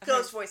shtick?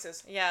 Ghost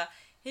voices. Yeah.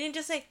 He didn't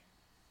just say,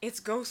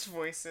 it's ghost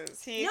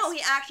voices. No,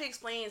 he actually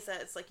explains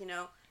that it's like, you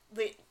know,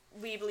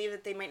 we believe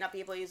that they might not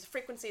be able to use the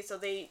frequency, so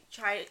we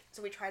try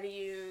to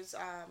use,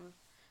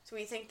 so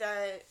we think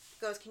that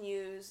ghosts can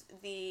use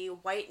the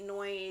white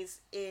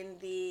noise in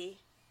the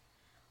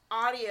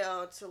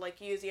audio to,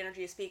 like, use the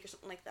energy of speak or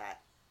something like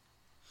that.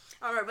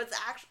 I don't remember, but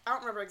I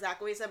don't remember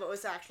exactly what he said, but it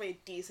was actually a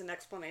decent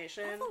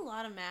explanation. That's a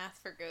lot of math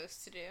for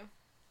ghosts to do.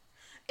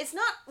 It's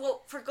not,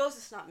 well, for ghosts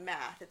it's not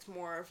math, it's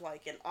more of,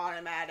 like, an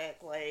automatic,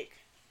 like...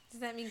 Does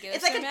that mean ghosts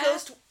It's like are a math?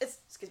 ghost,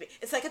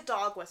 it's like a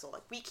dog whistle.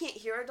 Like, we can't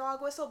hear a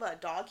dog whistle, but a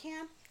dog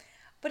can.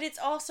 But it's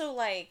also,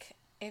 like,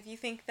 if you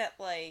think that,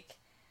 like,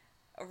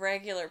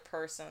 regular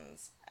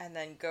persons and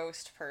then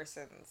ghost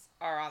persons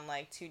are on,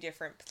 like, 2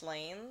 different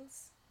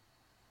planes.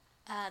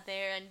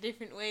 They're on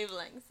different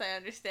wavelengths. I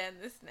understand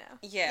this now.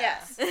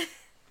 Yeah. Yes.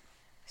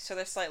 So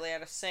they're slightly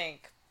out of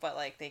sync, but,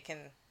 like, they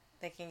can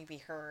be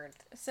heard.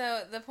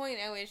 So the point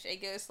at which a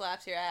ghost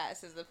slaps your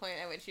ass is the point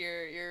at which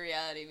your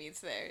reality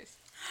meets theirs.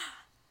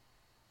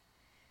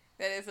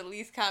 That is the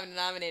least common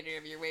denominator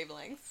of your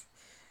wavelengths.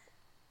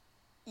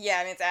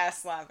 Yeah, and it's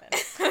ass slapping.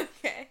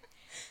 Okay.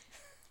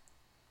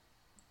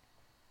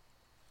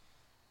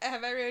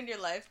 Have I ruined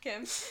your life,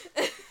 Kim?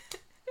 Because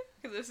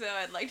if so,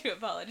 I'd like to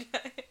apologize.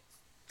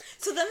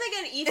 So then they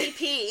get an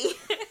EVP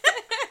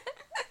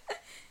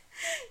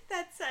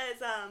that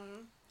says,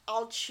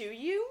 I'll chew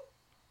you.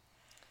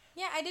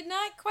 Yeah, I did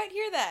not quite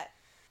hear that.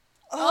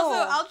 Oh.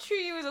 Also, I'll chew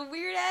you is a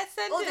weird-ass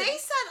sentence. Well, they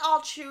said,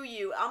 I'll chew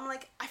you. I'm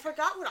like, I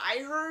forgot what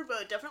I heard,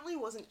 but it definitely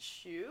wasn't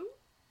chew.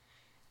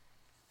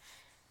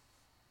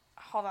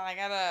 Hold on, I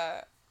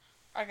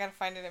gotta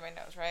find it in my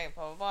notes, right?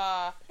 Blah, blah,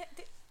 blah. Yeah,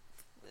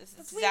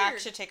 that's Zach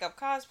weird. should take up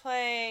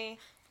cosplay.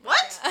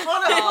 What? Yeah.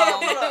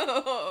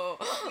 Hold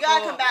on. We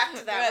gotta come back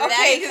to that. Back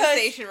Okay, into the 'cause-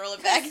 station. Roll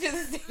it back into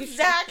the station.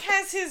 Zach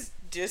has his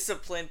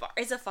discipline bar.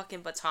 It's a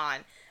fucking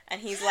baton.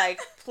 And he's like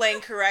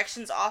playing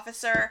corrections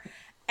officer.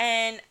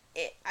 And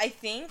I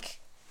think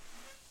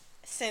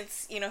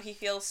since, he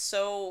feels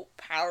so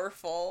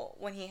powerful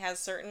when he has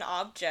certain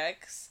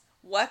objects,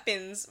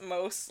 weapons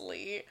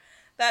mostly,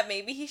 that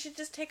maybe he should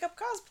just take up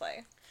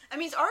cosplay. I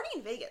mean, he's already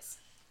in Vegas.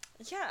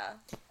 Yeah.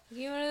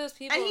 You're one of those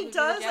people. And who he do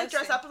does, the like,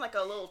 dress jousting. up in, like,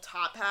 a little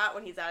top hat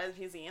when he's at his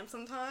museum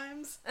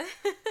sometimes.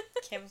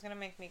 Kim's gonna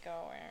make me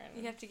go, Aaron.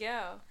 You have to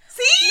go.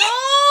 See?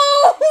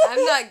 No!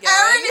 I'm not going.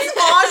 Aaron is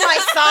on my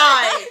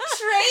side.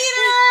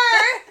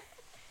 Traitor!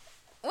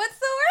 What's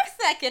the worst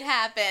that could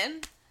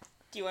happen?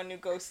 Do you want a new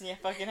ghost in your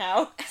fucking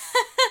house?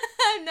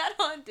 I'm not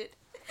haunted.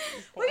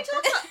 What are you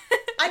talking about?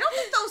 I don't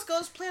think those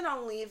ghosts plan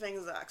on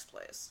leaving Zach's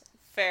place.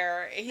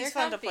 Fair. He's They're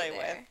fun to comfy play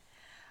there.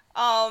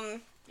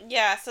 with.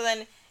 Yeah, so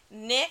then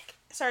Nick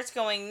starts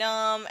going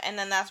numb, and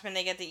then that's when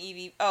they get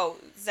the EV. Oh,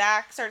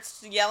 Zach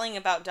starts yelling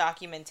about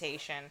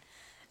documentation.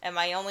 And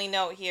my only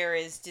note here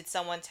is, did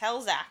someone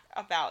tell Zach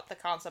about the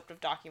concept of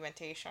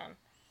documentation?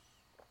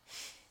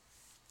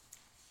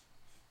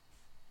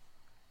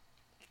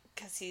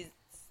 Because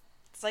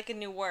it's like a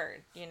new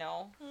word, He's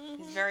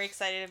very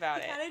excited about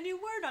He it. had a new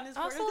word on his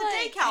Also, word of the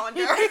day like-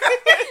 calendar. Also,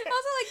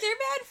 like, they're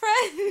bad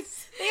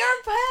friends. They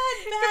are bad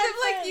Because if,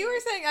 like, you were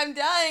saying, I'm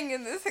dying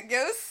in this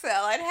ghost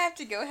cell, I'd have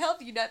to go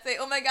help you, not say,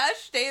 oh my gosh,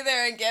 stay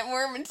there and get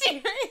more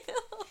material.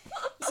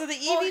 So the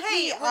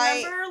EVP, Well,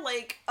 hey, remember,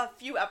 like, a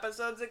few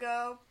episodes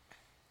ago,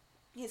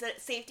 he said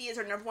safety is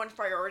our number one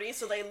priority,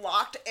 so they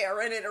locked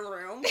Aaron in a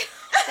room.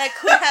 that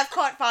could have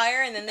caught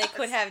fire, and then they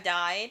could have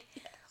died.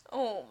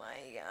 Oh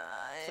my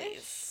gosh.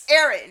 Please.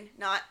 Aaron,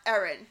 not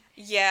Aaron.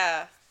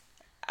 Yeah.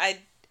 Aaron.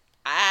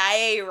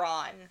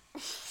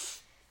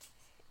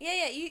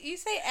 Yeah, you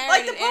say Aaron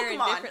Like the and Aaron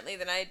Pokemon. differently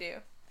than I do.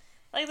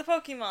 Like the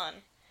Pokemon.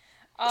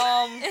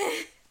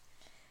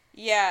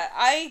 Yeah,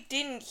 I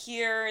didn't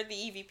hear the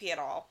EVP at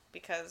all,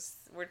 because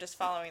we're just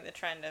following the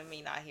trend of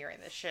me not hearing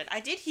this shit. I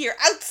did hear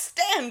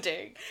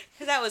outstanding,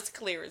 because that was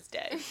clear as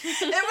day.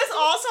 It was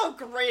also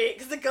great,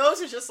 because the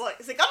ghost was just like,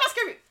 it's like, I'm not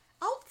scared of you.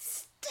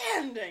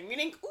 Outstanding.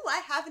 Meaning, ooh,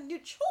 I have a new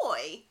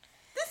toy.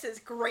 This is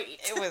great.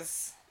 It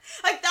was...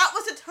 Like, that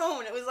was the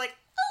tone. It was like,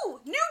 ooh,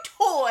 new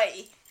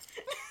toy.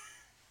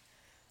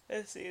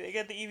 Let's see, they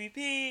got the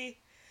EVP.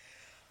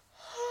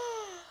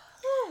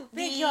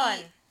 Big The yawn.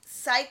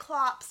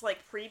 Cyclops, like,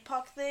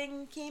 pre-puck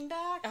thing came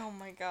back. Oh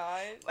my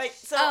god. Like,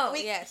 so Oh,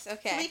 we, yes,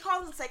 okay. we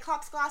call them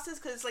Cyclops glasses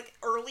because it's, like,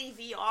 early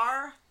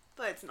VR,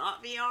 but it's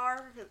not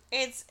VR.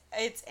 It's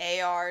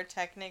AR,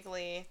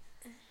 technically.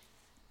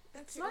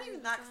 It's not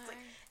even that, 'cause, like,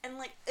 and,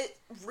 like, it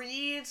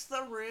reads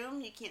the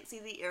room. You can't see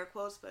the air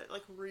quotes, but it,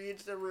 like,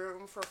 reads the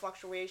room for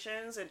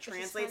fluctuations and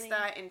translates funny.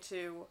 that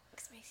into,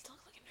 Because it makes you look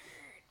like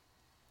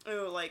a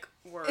nerd. oh, like,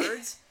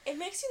 words. It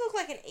makes you look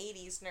like an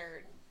 80s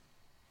nerd.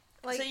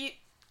 Like, So you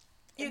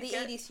in the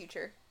get, 80s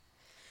future.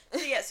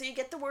 so you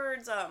get the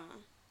words,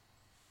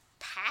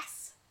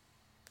 pass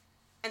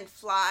and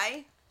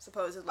fly,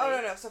 supposedly.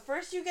 Oh, no. So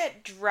first you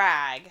get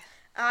drag.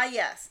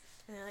 Yes.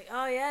 And they're like,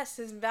 oh yes,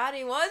 his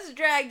body was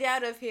dragged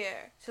out of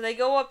here. So they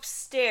go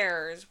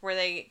upstairs where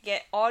they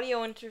get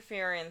audio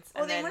interference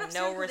Well, and they then went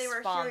upstairs no because they were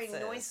responses.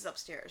 hearing noises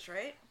upstairs,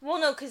 right? Well,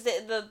 no, because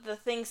the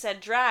thing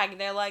said drag,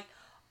 and they're like,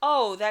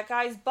 oh, that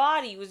guy's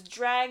body was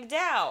dragged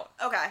out.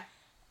 Okay.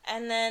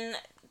 And then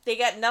they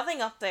get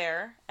nothing up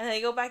there, and they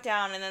go back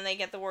down, and then they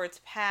get the words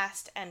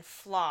past and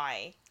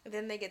fly. And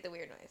then they get the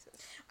weird noises.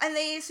 And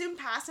they assume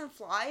pass and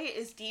fly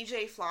is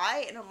DJ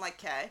Fly, and I'm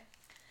like, okay.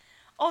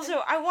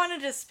 Also, I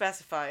wanted to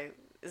specify,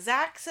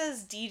 Zach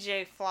says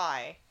DJ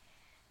Fly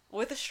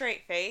with a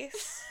straight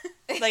face.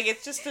 Like,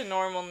 it's just a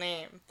normal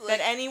name Like, that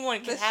anyone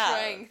can The have.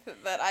 strength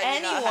that I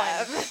do not Anyone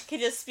have. can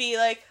just be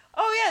like,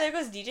 oh yeah, there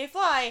goes DJ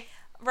Fly,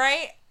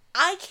 right?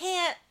 I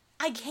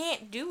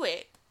can't do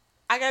it.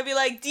 I gotta be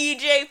like,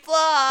 DJ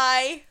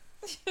Fly.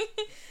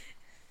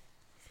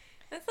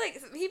 That's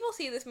like, people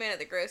see this man at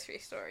the grocery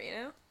store, you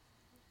know?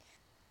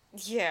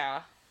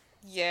 Yeah,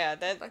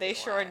 that Fucking they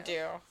sure wild.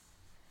 do.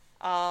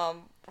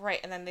 Right,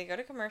 and then they go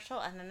to commercial,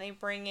 and then they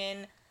bring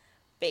in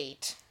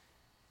bait.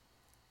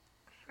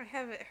 I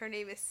have it. Her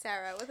name is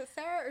Sarah. Was it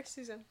Sarah or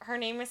Susan? Her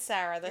name is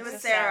Sarah. This was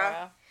is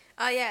Sarah.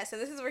 Oh, yeah. So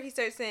this is where he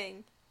starts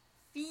saying,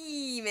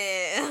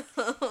 female.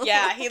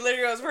 Yeah, he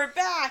literally goes, we're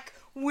back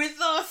with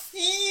a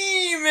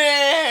female.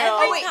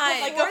 Every wait,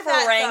 time. like a before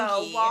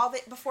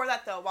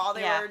that, Ferengi. while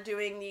they Yeah. were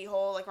doing the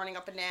whole, like, running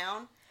up and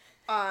down,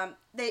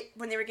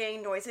 when they were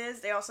getting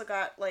noises, they also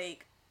got,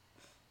 like,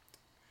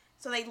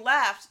 so they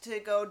left to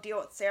go deal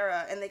with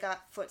Sarah, and they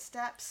got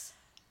footsteps,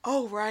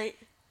 Oh, right.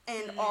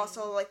 and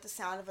also, like, the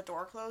sound of a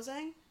door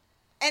closing.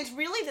 And it's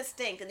really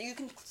distinct, and you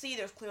can see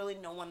there's clearly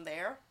no one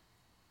there.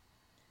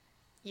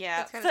 Yeah,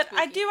 That's kinda but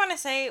I spooky. do want to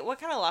say, what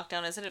kind of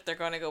lockdown is it if they're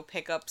going to go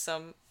pick up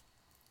some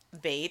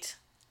bait?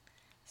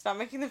 Stop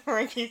making the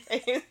Ferengi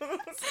face.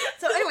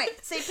 So anyway,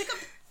 so they pick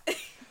up...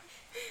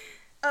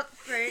 Oh,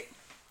 great.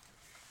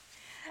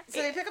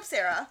 So they pick up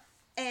Sarah,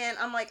 And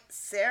I'm like,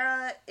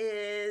 Sarah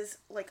is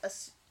like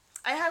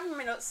I have in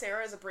my notes,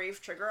 Sarah is a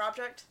brave trigger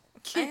object.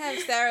 I have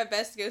Sarah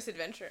best ghost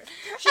adventure.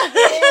 She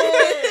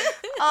is.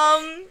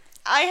 I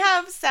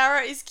have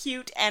Sarah is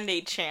cute and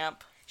a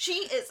champ. She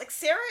is. Like,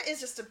 Sarah is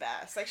just the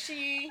best. Like,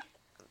 she's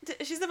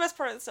the best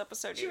part of this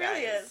episode, She you guys.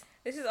 really is.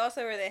 This is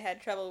also where they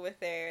had trouble with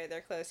their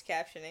closed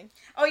captioning.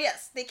 Oh,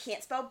 yes. They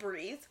can't spell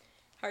breathe.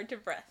 Hard to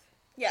breath.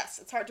 Yes,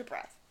 it's hard to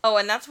breath. Oh,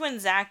 and that's when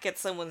Zach gets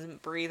someone's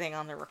breathing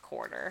on the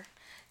recorder.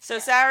 So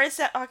Sarah's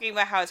talking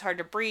about how it's hard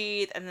to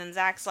breathe, and then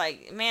Zach's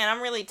like, man,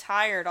 I'm really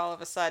tired all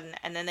of a sudden.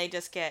 And then they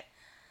just get...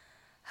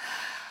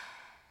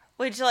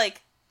 Which,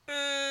 like...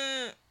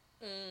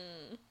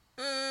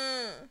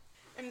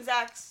 And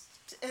Zach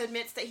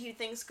admits that he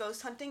thinks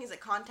ghost hunting is a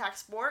contact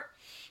sport.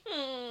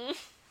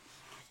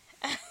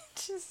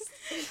 Just...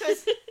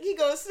 Because he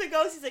goes to the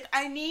ghost, he's like,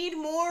 I need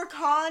more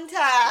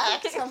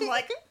contact. I'm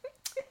like,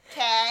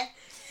 okay.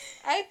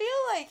 I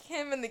feel like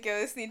him and the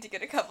ghost need to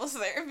get a couples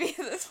therapy at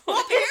this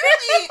point.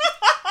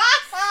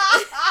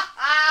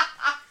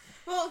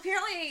 Well,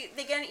 apparently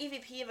they get an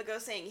EVP of a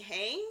ghost saying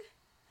hang.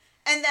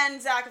 And then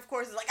Zach, of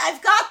course, is like,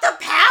 I've got the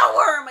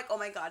power! I'm like, oh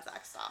my god,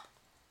 Zach, stop.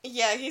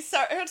 Yeah, he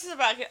starts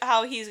about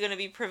how he's going to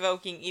be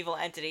provoking evil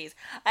entities.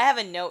 I have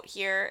a note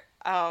here,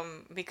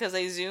 because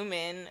I zoom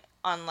in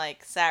on,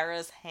 like,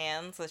 Sarah's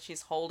hands that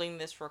she's holding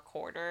this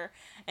recorder,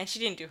 and she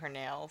didn't do her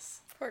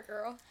nails. Poor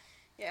girl.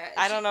 Yeah.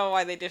 I don't know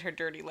why they did her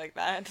dirty like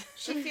that.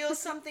 She feels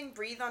something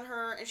breathe on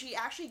her, and she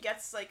actually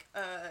gets, like,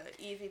 a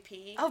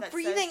EVP. Oh, that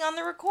breathing says, on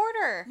the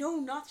recorder! No,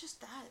 not just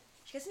that.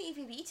 She gets an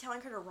EVP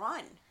telling her to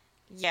run.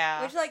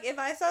 Yeah. Which, like, if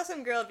I saw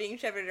some girl being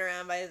shepherded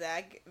around by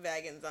Zach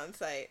Baggins on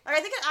site. Like, I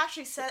think it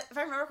actually said, if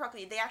I remember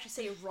correctly, they actually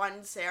say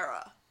run,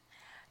 Sarah.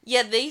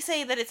 Yeah, they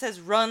say that it says,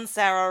 run,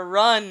 Sarah,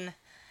 run.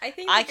 I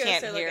think I the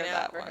can't ghosts are hear looking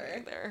out that for one her.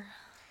 either.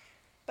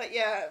 But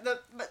yeah,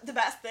 the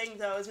best thing,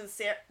 though, is when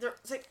Sarah, they're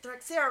like,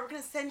 Sarah, we're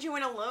gonna send you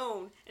in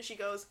alone. And she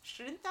goes,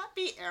 shouldn't that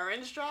be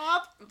Erin's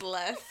job?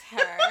 Bless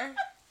her.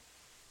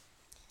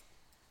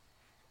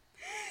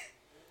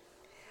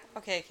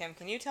 Okay, Kim,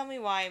 can you tell me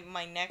why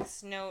my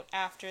next note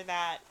after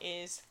that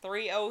is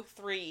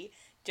 303,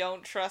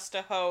 don't trust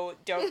a hoe,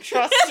 don't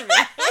trust me?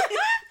 That's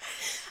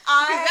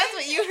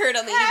what you heard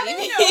on the have EVP.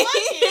 no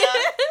idea.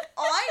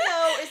 All I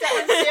know is that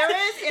when Sarah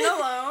is in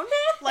alone,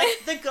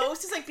 like, the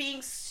ghost is, like,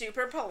 being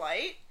super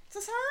polite to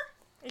her,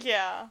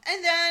 Yeah.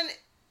 and then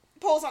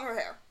pulls on her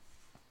hair.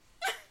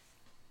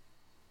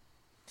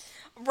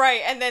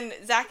 Right, and then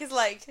Zach is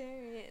like,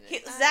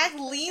 Zach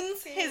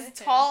leans his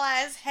tall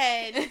ass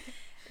head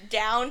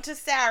down to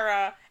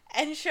Sarah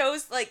and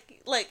shows,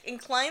 like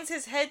inclines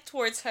his head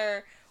towards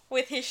her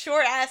with his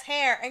short ass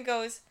hair and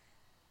goes,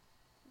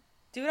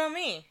 do it on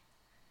me.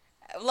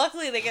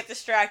 Luckily, they get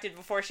distracted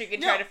before she can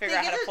try to figure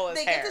out how to pull his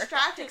hair. They get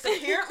distracted because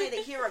apparently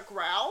they hear a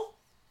growl.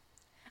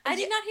 I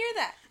did not hear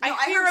that. No,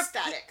 I hear heard a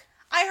static.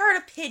 I heard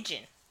a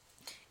pigeon.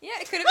 Yeah,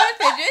 it could have been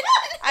a pigeon.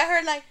 I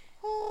heard like,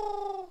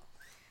 oh.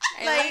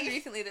 I Like- learned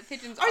recently that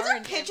pigeons Are there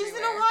aren't pigeons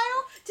everywhere. in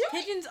Ohio?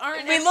 Pigeons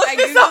aren't We ev- looked I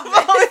this up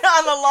Googled this.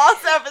 on the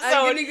lost episode.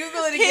 I'm gonna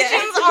Google it again.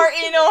 Pigeons are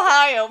in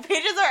Ohio.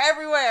 Pigeons are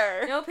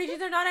everywhere. No,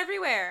 pigeons are not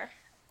everywhere.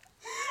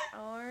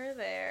 Are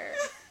there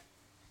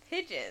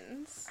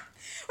pigeons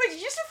Wait, did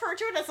you just refer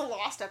to it as a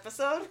lost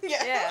episode?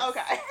 Yeah. Yes.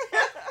 Okay.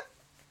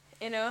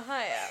 in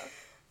Ohio?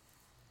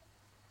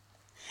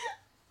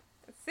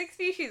 6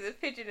 species of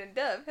pigeon and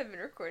dove have been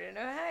recorded in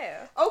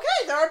Ohio.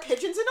 Okay, there are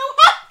pigeons in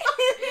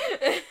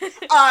Ohio.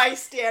 I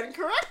stand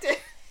corrected.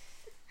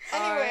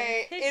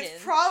 Anyway, Are it's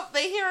pigeons.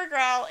 they hear a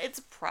growl. It's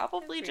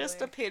probably That's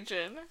just a weird.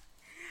 pigeon.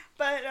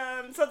 But,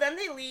 so then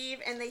they leave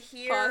and they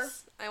hear...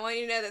 Pause. I want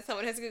you to know that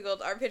someone has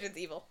Googled, are pigeons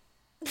evil?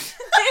 Of course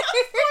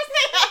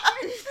they have.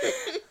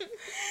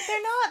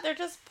 They're not. They're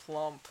just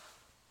plump.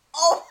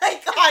 Oh my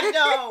god,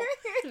 no.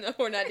 No,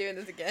 we're not doing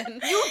this again.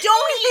 You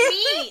don't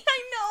eat meat. I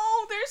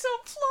know. They're so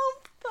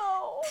plump,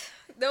 though.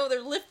 No,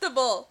 they're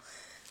liftable.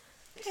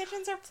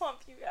 Pigeons are plump,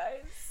 you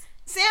guys.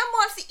 Sam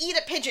wants to eat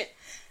a pigeon.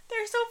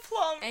 They're so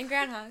plump. And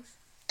groundhogs.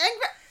 And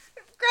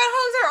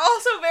Groundhogs are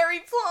also very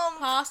plump.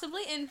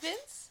 Possibly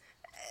infants.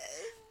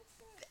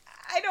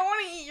 I don't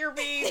want to eat your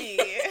baby.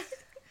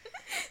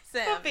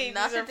 Sam, But babies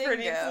not are a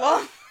pretty dingo.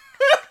 plump.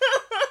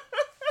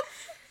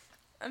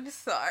 I'm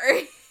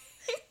sorry.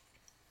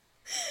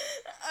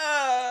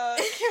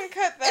 Kim,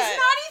 cut that.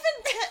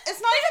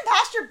 it's not even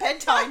past your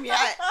bedtime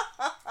yet.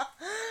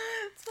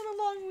 It's been a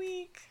long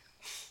week.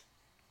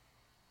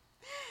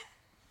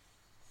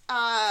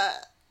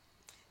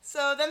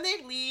 So then they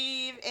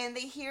leave and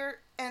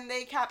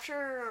they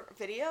capture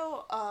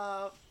video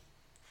of,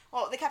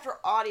 well, they capture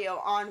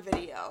audio on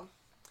video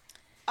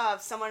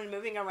of someone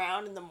moving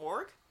around in the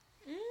morgue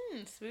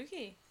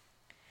Spooky.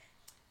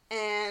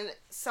 and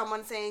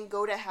someone saying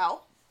go to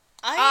hell.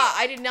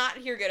 I did not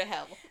hear go to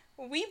hell.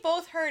 We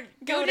both heard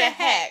go, Go to to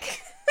heck.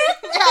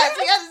 Yeah,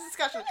 we had this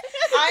discussion.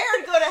 I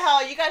heard go to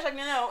hell. You guys are like,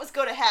 no, it was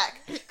go to heck.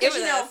 It Because,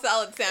 was you know, a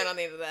solid sound on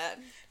the end of that.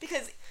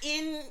 because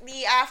in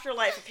the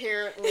afterlife,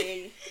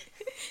 apparently,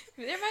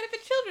 There might have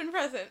been children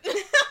present.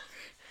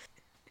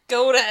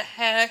 Go to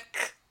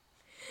heck.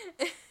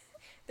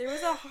 There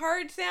was a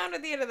hard sound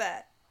at the end of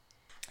that.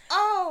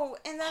 Oh,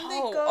 and then they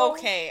go...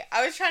 okay.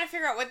 I was trying to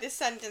figure out what this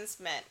sentence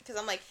meant. Because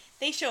I'm like,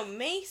 they show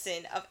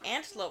Mason of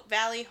Antelope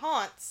Valley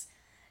haunts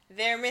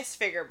their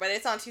misfigure. But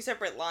it's on two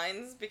separate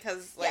lines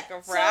because, like,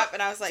 of rap.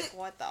 And I was like,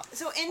 what the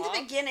So in the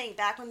beginning,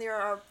 back when they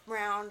were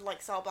around,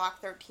 like, Cell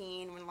Block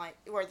 13, when, like,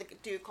 where the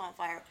dude caught on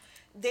fire,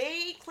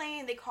 they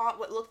claimed they caught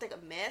what looked like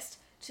a mist.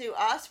 To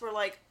us, we're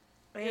like,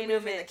 you're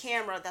moving the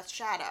camera, that's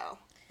shadow.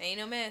 Ain't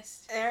no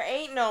mist. There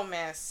ain't no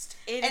mist.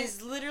 It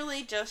is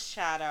literally just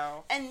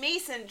shadow. And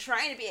Mason,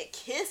 trying to be a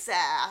kiss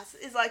ass,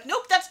 is like,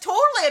 nope, that's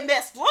totally a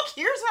mist. Look,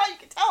 here's how you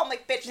can tell. I'm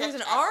like, bitch, there's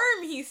an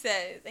arm, he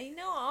says. Ain't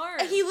no arm.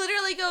 And he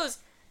literally goes,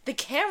 the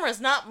camera's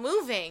not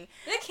moving.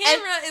 The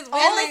camera is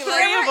all moving. the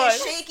camera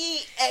is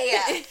shaky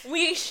AF.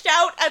 We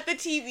shout at the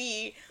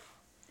TV,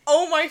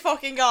 oh my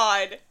fucking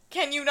god,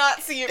 can you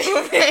not see it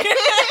moving?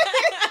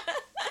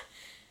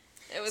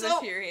 It was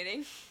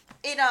infuriating.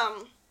 It,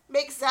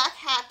 makes Zach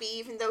happy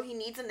even though he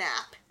needs a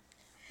nap.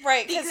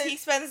 Right, because he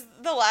spends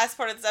the last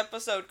part of this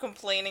episode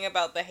complaining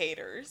about the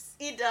haters.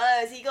 He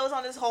does. He goes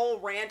on this whole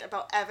rant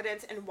about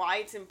evidence and why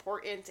it's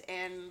important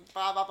and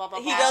blah, blah, blah, blah,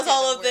 He blah. does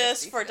all of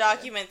this for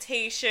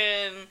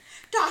documentation.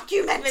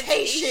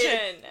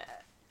 Documentation!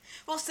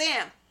 Well,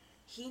 Sam,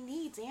 he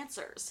needs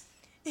answers.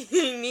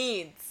 He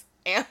needs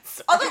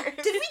answers. Although, did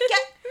we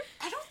get...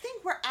 I don't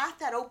think we're at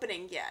that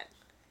opening yet.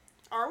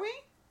 Are we?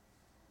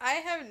 I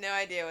have no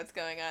idea what's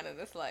going on in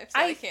this life, so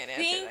I can't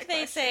answer that think they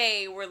question.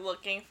 say we're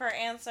looking for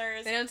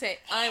answers. They don't say,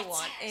 I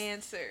want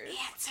answers.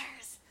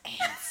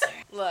 Answers.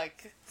 Look,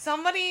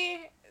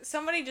 somebody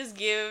just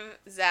give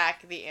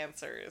Zach the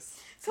answers.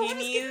 Someone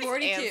he just give needs me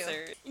 42.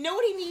 answers. You know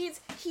what he needs?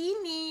 He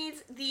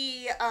needs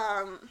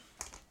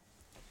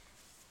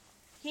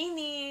he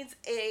needs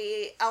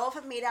a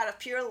elephant made out of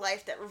pure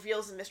life that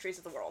reveals the mysteries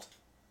of the world.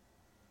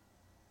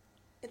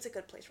 It's a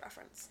Good Place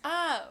reference.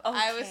 Oh,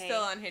 I was Okay.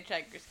 still on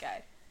Hitchhiker's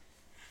Guide.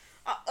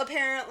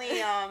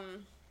 Apparently,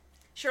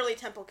 Shirley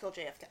Temple killed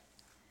JFK.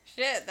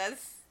 Shit,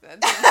 that's shit.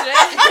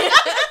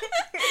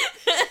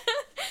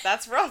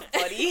 That's rough,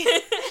 buddy.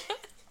 Sorry,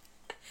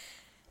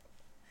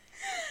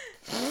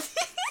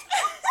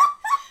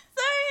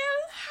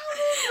 how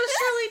old was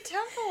Shirley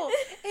Temple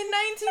in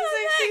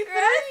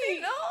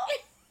 1963?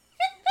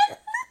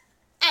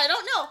 I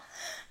don't know.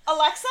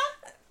 Alexa,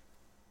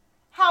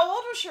 how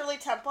old was Shirley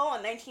Temple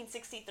in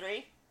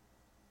 1963?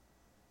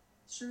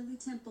 Shirley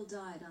Temple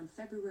died on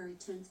February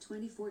 10th,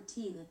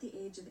 2014 at the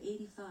age of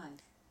 85.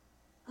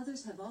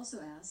 Others have also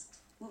asked,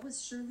 what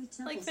was Shirley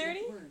Temple's net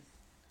 30? worth?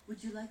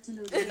 Would you like to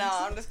know the No, answer?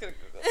 I'm just gonna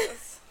Google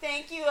this.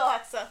 Thank you,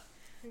 Alexa.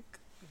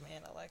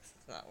 Man, Alexa's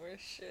not worth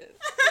shit.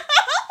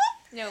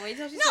 No, wait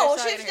till she No,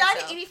 starts she talking died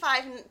herself. at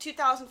 85 in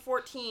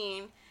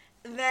 2014.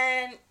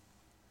 Then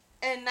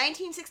in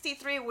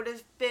 1963 would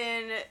have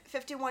been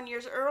 51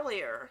 years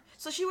earlier.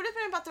 So she would have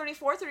been about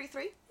 34,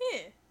 33. Yeah,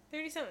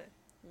 30-something.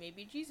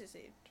 Maybe Jesus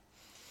age.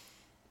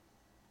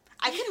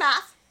 I can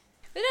math.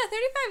 But no,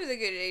 35 is a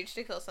good age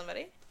to kill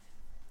somebody.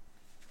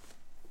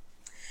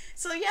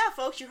 So yeah,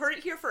 folks, you heard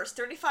it here first.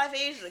 35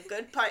 age is a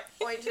good point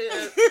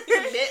to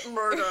commit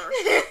murder.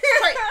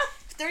 Sorry,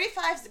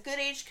 35 is a good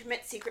age to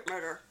commit secret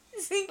murder.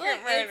 Secret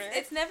Look, murder.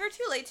 it's never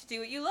too late to do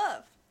what you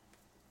love.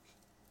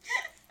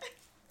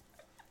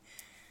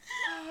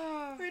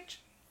 Which,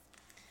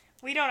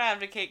 We don't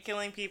advocate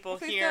killing people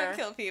Please here. don't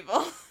kill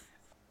people.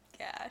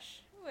 Gosh,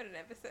 what an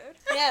episode.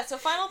 Yeah, so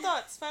final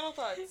thoughts.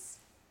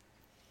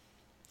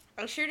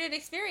 I sure did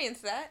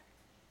experience that.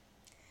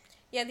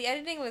 Yeah, the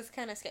editing was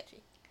kind of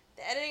sketchy.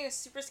 The editing was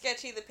super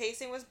sketchy, the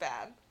pacing was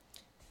bad.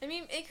 I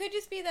mean, it could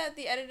just be that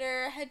the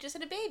editor had just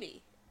had a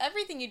baby.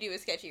 Everything you do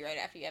is sketchy right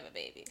after you have a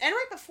baby. and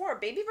right before,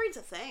 baby brain's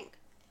a thing.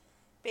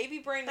 Baby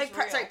brain is Like,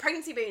 real.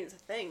 pregnancy brain is a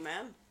thing,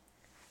 man.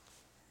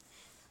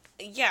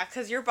 Yeah,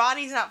 because your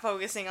body's not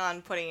focusing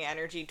on putting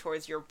energy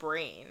towards your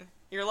brain.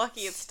 You're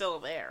lucky it's still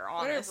there,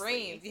 honestly. What are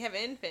brains? You have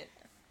an infant.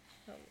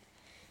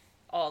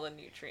 All the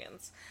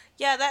nutrients.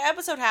 Yeah, that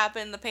episode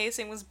happened. The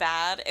pacing was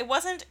bad. It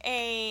wasn't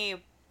a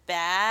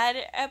bad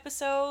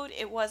episode.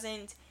 It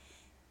wasn't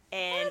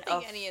an I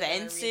don't think any of them are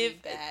really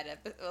offensive... bad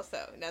episodes. Well,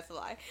 so, that's a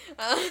lie.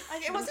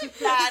 Like, it wasn't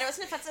bad. It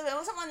wasn't offensive. It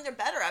wasn't one of their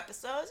better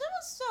episodes. It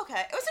was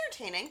okay. It was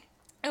entertaining.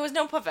 It was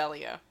no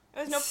Pavelia. It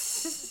was no...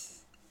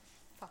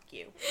 Fuck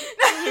you.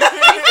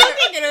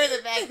 Ignore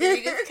the fact that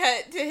we just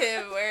cut to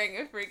him wearing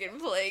a freaking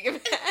plague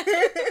mask.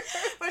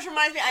 Which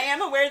reminds me, I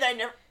am aware that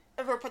I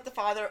never put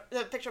the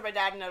picture of my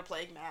dad in a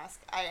plague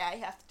mask. I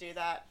have to do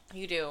that.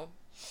 You do.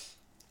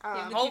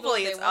 Give the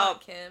Hopefully people it's they want,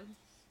 up. Kim.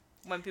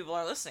 When people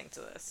are listening to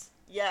this.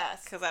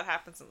 Yes. Because that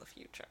happens in the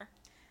future.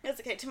 It's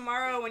okay.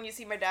 Tomorrow, when you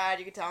see my dad,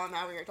 you can tell him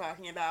how we were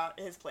talking about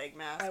his plague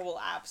mask. I will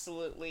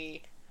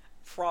absolutely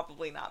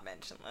probably not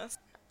mention this.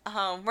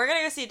 We're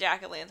gonna go see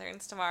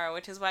Jack-o'-lanterns tomorrow,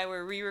 which is why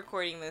we're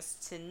re-recording this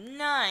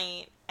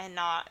tonight and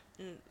not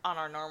on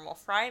our normal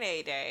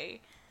Friday day,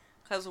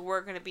 because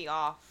we're gonna be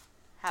off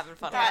having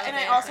fun. That, with and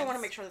I Jack-o'-lanterns. also want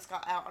to make sure this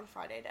got out on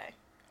Friday day.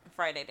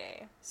 Friday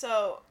day.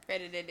 So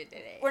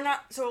We're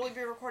we'll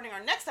be recording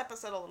our next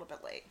episode a little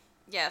bit late.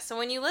 Yeah. So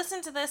when you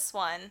listen to this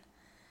one,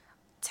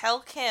 tell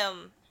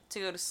Kim to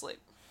go to sleep.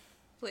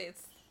 Please.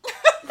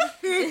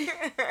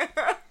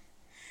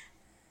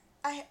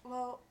 I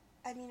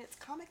mean, it's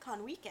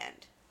Comic-Con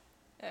weekend.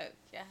 Oh,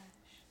 gosh.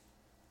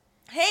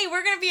 Hey,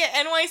 we're gonna be at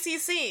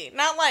NYCC.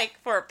 Not like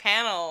for a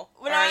panel.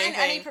 We're or not anything. in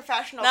any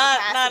professional Not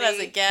capacity. as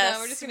a guest. No,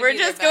 we're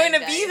just going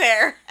gonna to be be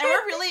there there. And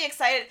we're really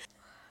excited.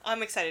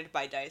 I'm excited to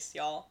buy dice,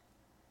 y'all.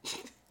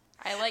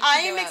 I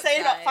am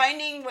excited about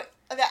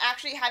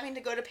actually having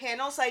to go to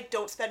panels so I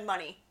don't spend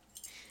money.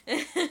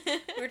 We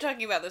were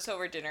talking about this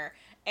over dinner.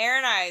 Aaron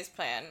and I's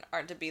plan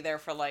are to be there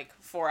for like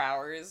 4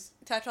 hours,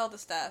 Touch all the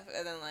stuff,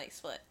 and then, like,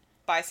 split.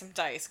 buy some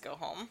dice, go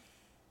home.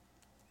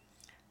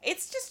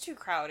 It's just too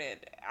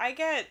crowded. I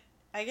get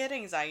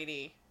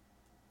anxiety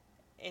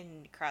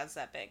in crowds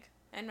that big.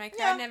 And my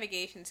crowd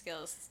navigation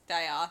skills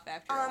die off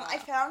after a while. I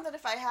found that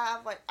if I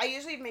have, I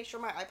usually make sure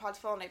my iPod's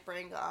full and I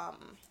bring,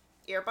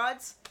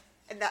 earbuds,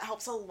 and that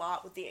helps a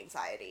lot with the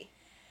anxiety.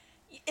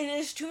 And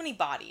there's too many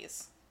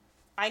bodies.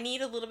 I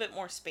need a little bit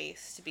more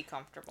space to be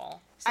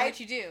comfortable. So what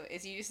you do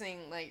is you just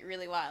sing, like,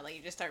 really wild. Like,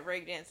 you just start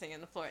breakdancing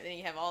on the floor. Then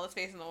you have all the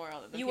space in the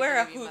world. And You people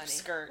wear a give you hoop money.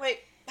 skirt. Wait,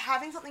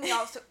 having something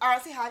else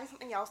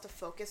to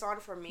focus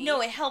on for me.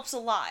 No, it helps a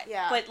lot.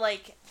 Yeah. But,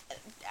 like,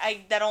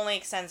 that only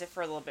extends it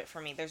for a little bit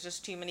for me. There's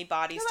just too many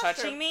bodies No, that's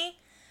touching true. me.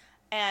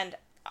 And,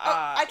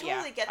 I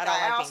totally get that. don't I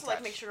being also,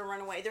 touched. make sure to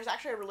run away. There's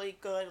actually a really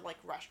good,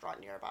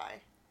 restaurant nearby.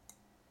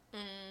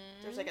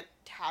 There's, a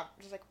tavern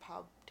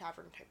type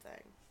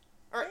thing.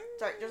 Or,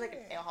 sorry, there's, an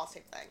ale house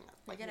type thing.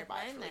 We gotta nearby.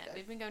 It's find really that. good.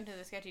 We've been going to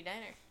the sketchy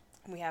diner.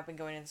 We have been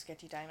going to the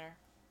Sketchy Diner.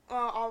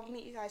 Well, I'll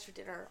meet you guys for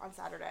dinner on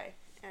Saturday.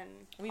 And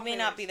We I'll may meet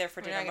not you. be there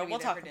for We're dinner, not gonna but be we'll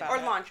there talk for about Or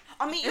it. lunch.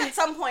 I'll meet you at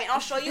some point. I'll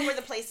show you where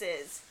the place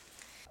is.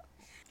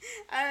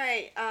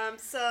 Alright,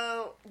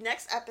 so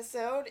next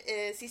episode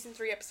is Season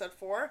 3, Episode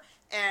 4.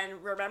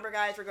 And remember,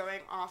 guys, we're going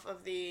off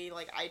of the,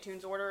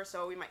 iTunes order,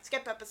 so we might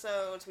skip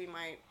episodes, it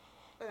might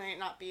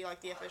not be,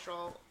 the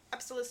official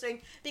episode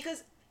listing,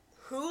 because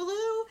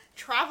Hulu,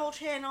 Travel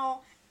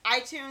Channel,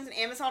 iTunes, and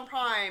Amazon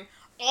Prime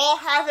all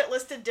have it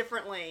listed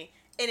differently,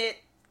 and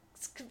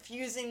it's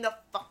confusing the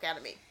fuck out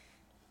of me.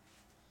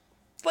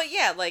 But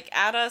yeah,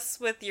 add us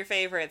with your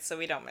favorites so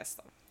we don't miss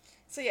them.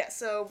 So yeah,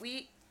 so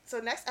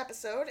next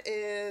episode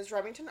is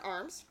Remington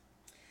Arms.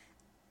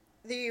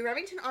 The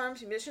Remington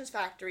Arms Munitions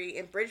Factory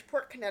in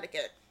Bridgeport,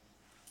 Connecticut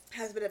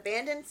has been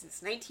abandoned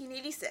since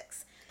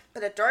 1986,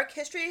 but a dark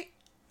history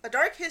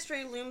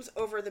looms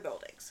over the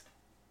buildings.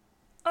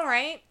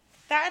 Alright,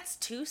 that's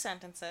 2 That's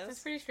sentences.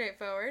 pretty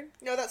straightforward.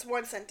 No, that's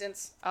one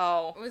sentence.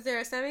 Oh. Was there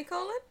a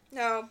semicolon?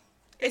 No.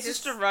 It's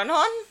just a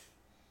run-on?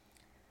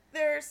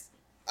 There's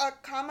a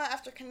comma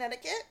after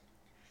Connecticut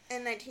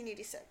in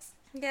 1986.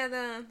 Yeah,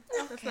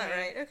 that's not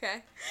right.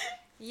 Okay.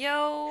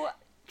 Yo,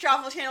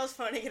 Travel Channel's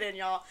phoning it in,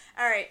 y'all.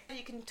 Alright,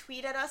 you can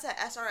tweet at us at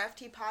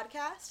SRFT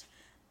Podcast.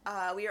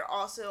 We are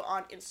also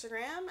on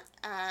Instagram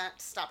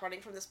at Stop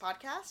Running From This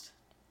Podcast.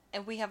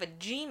 and we have a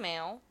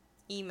Gmail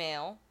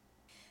email.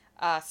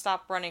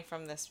 Stop running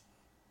from this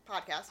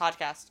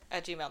podcast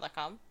at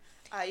gmail.com.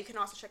 You can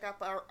also check out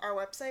our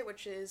website,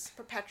 which is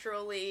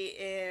perpetually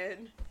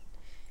in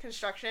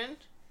construction.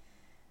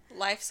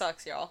 Life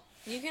sucks, y'all.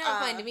 You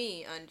cannot find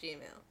me on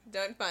Gmail.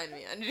 Don't find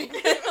me on Gmail.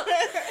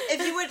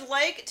 If you would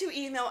like to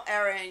email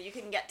Erin, you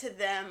can get to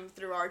them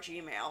through our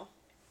Gmail.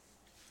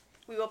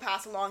 We will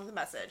pass along the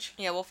message.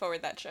 Yeah, we'll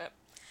forward that shit.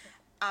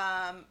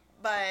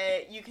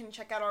 But you can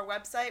check out our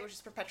website, which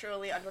is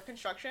perpetually under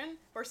construction.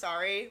 We're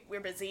sorry,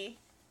 we're busy.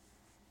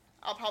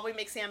 I'll probably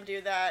make Sam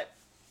do that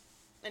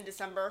in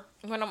December.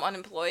 When I'm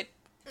unemployed.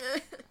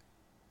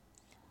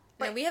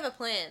 No, we have a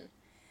plan.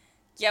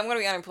 Yeah, I'm gonna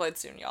be unemployed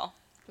soon, y'all.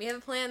 We have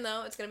a plan,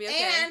 though. It's gonna be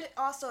okay. And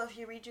also, if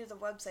you redo the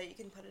website, you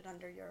can put it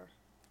under your...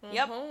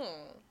 Yep.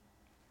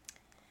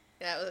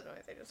 That was a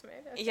noise I just made.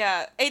 Okay.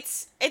 Yeah,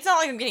 it's not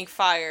like I'm getting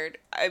fired.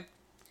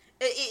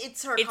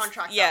 It's her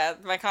contract. Yeah,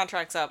 my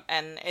contract's up,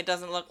 and it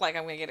doesn't look like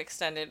I'm gonna get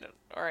extended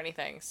or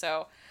anything,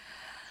 so...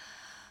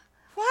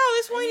 Wow,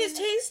 this wine is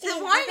tasty! The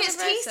wine is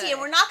tasty, and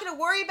we're not going to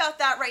worry about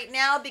that right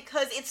now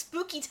because it's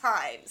spooky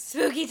times.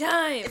 Spooky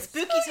times. It's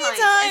spooky Spooky times.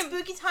 time. And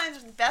spooky times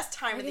is the best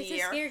time Why of the does it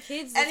year. scare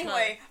kids this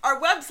Anyway, our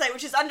website,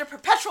 which is under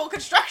perpetual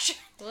construction,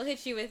 We'll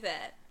hit you with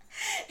that.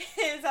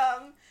 is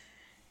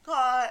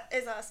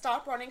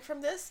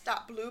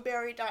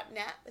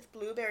stoprunningsfromthis.blueberry.net, with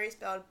blueberry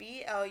spelled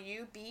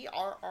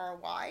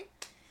BLUBRRY.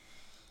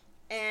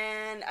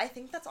 And I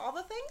think that's all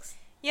the things.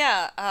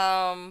 Yeah,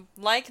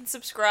 like and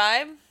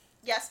subscribe.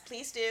 Yes,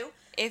 please do.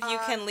 If you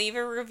can leave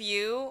a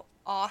review,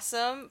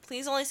 awesome.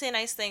 Please only say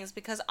nice things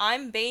because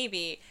I'm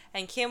baby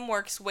and Kim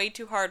works way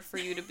too hard for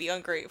you to be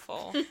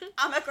ungrateful.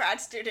 I'm a grad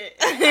student.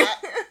 Guys,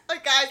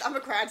 I'm a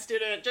grad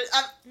student.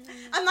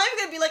 I'm not even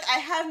gonna be like, I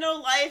have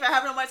no life, I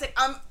have no money. It's like,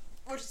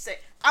 what should I say?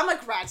 I'm a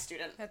grad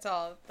student. That's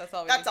all. That's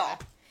all. That's all.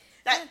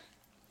 That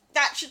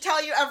should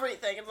tell you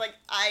everything. It's like,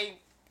 I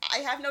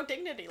have no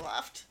dignity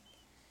left.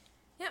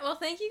 Yeah. Well,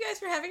 thank you guys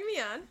for having me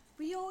on.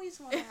 We always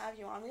want to have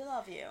you on. We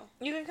love you.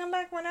 You can come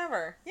back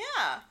whenever.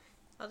 Yeah.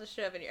 I'll just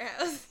show up in your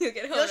house. You'll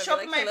get home. You'll and show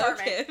be up in like, my "Hello,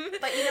 apartment. Kim."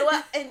 But you know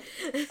what? And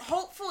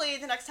hopefully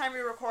the next time we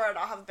record,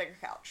 I'll have a bigger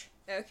couch.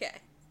 Okay.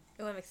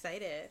 Oh, I'm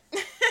excited.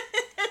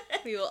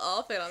 We will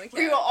all fit on the couch.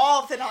 We will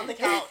all fit on the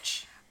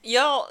couch.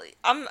 Yo,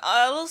 I'm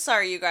a little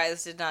sorry you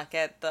guys did not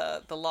get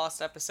the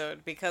Lost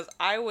episode because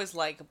I was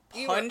like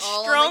You punch were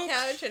all drunk. on the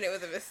couch and it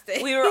was a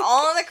mistake. We were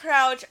all on the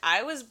couch.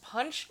 I was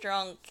punch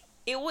drunk.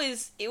 It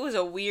was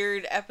a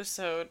weird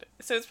episode.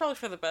 So it's probably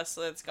for the best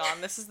that it's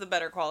gone. This is the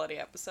better quality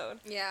episode.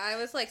 Yeah, I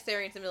was like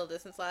staring into middle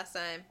distance last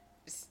time.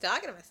 Just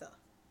talking to myself.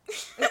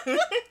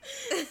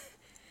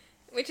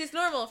 Which is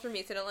normal for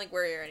me, so don't like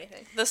worry or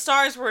anything. The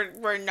stars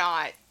were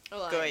not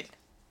Aligned. good.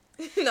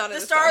 Not in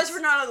The stars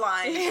were not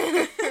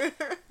aligned.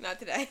 Not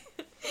today.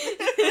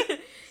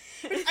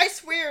 I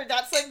swear,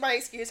 that's like my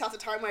excuse half the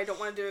time when I don't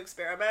want to do an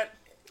experiment.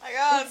 My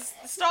God,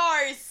 the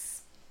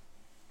stars.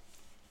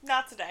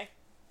 Not today.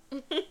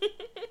 But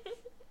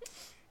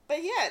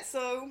yeah,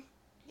 so...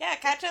 Yeah,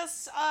 catch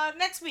us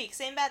next week.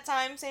 Same bat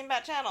time, same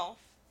bat channel.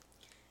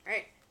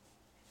 Alright.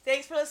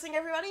 Thanks for listening,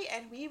 everybody,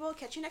 and we will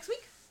catch you next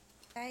week.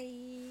 Bye.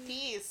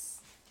 Peace.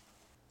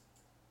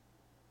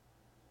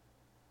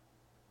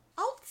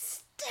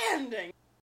 Outstanding!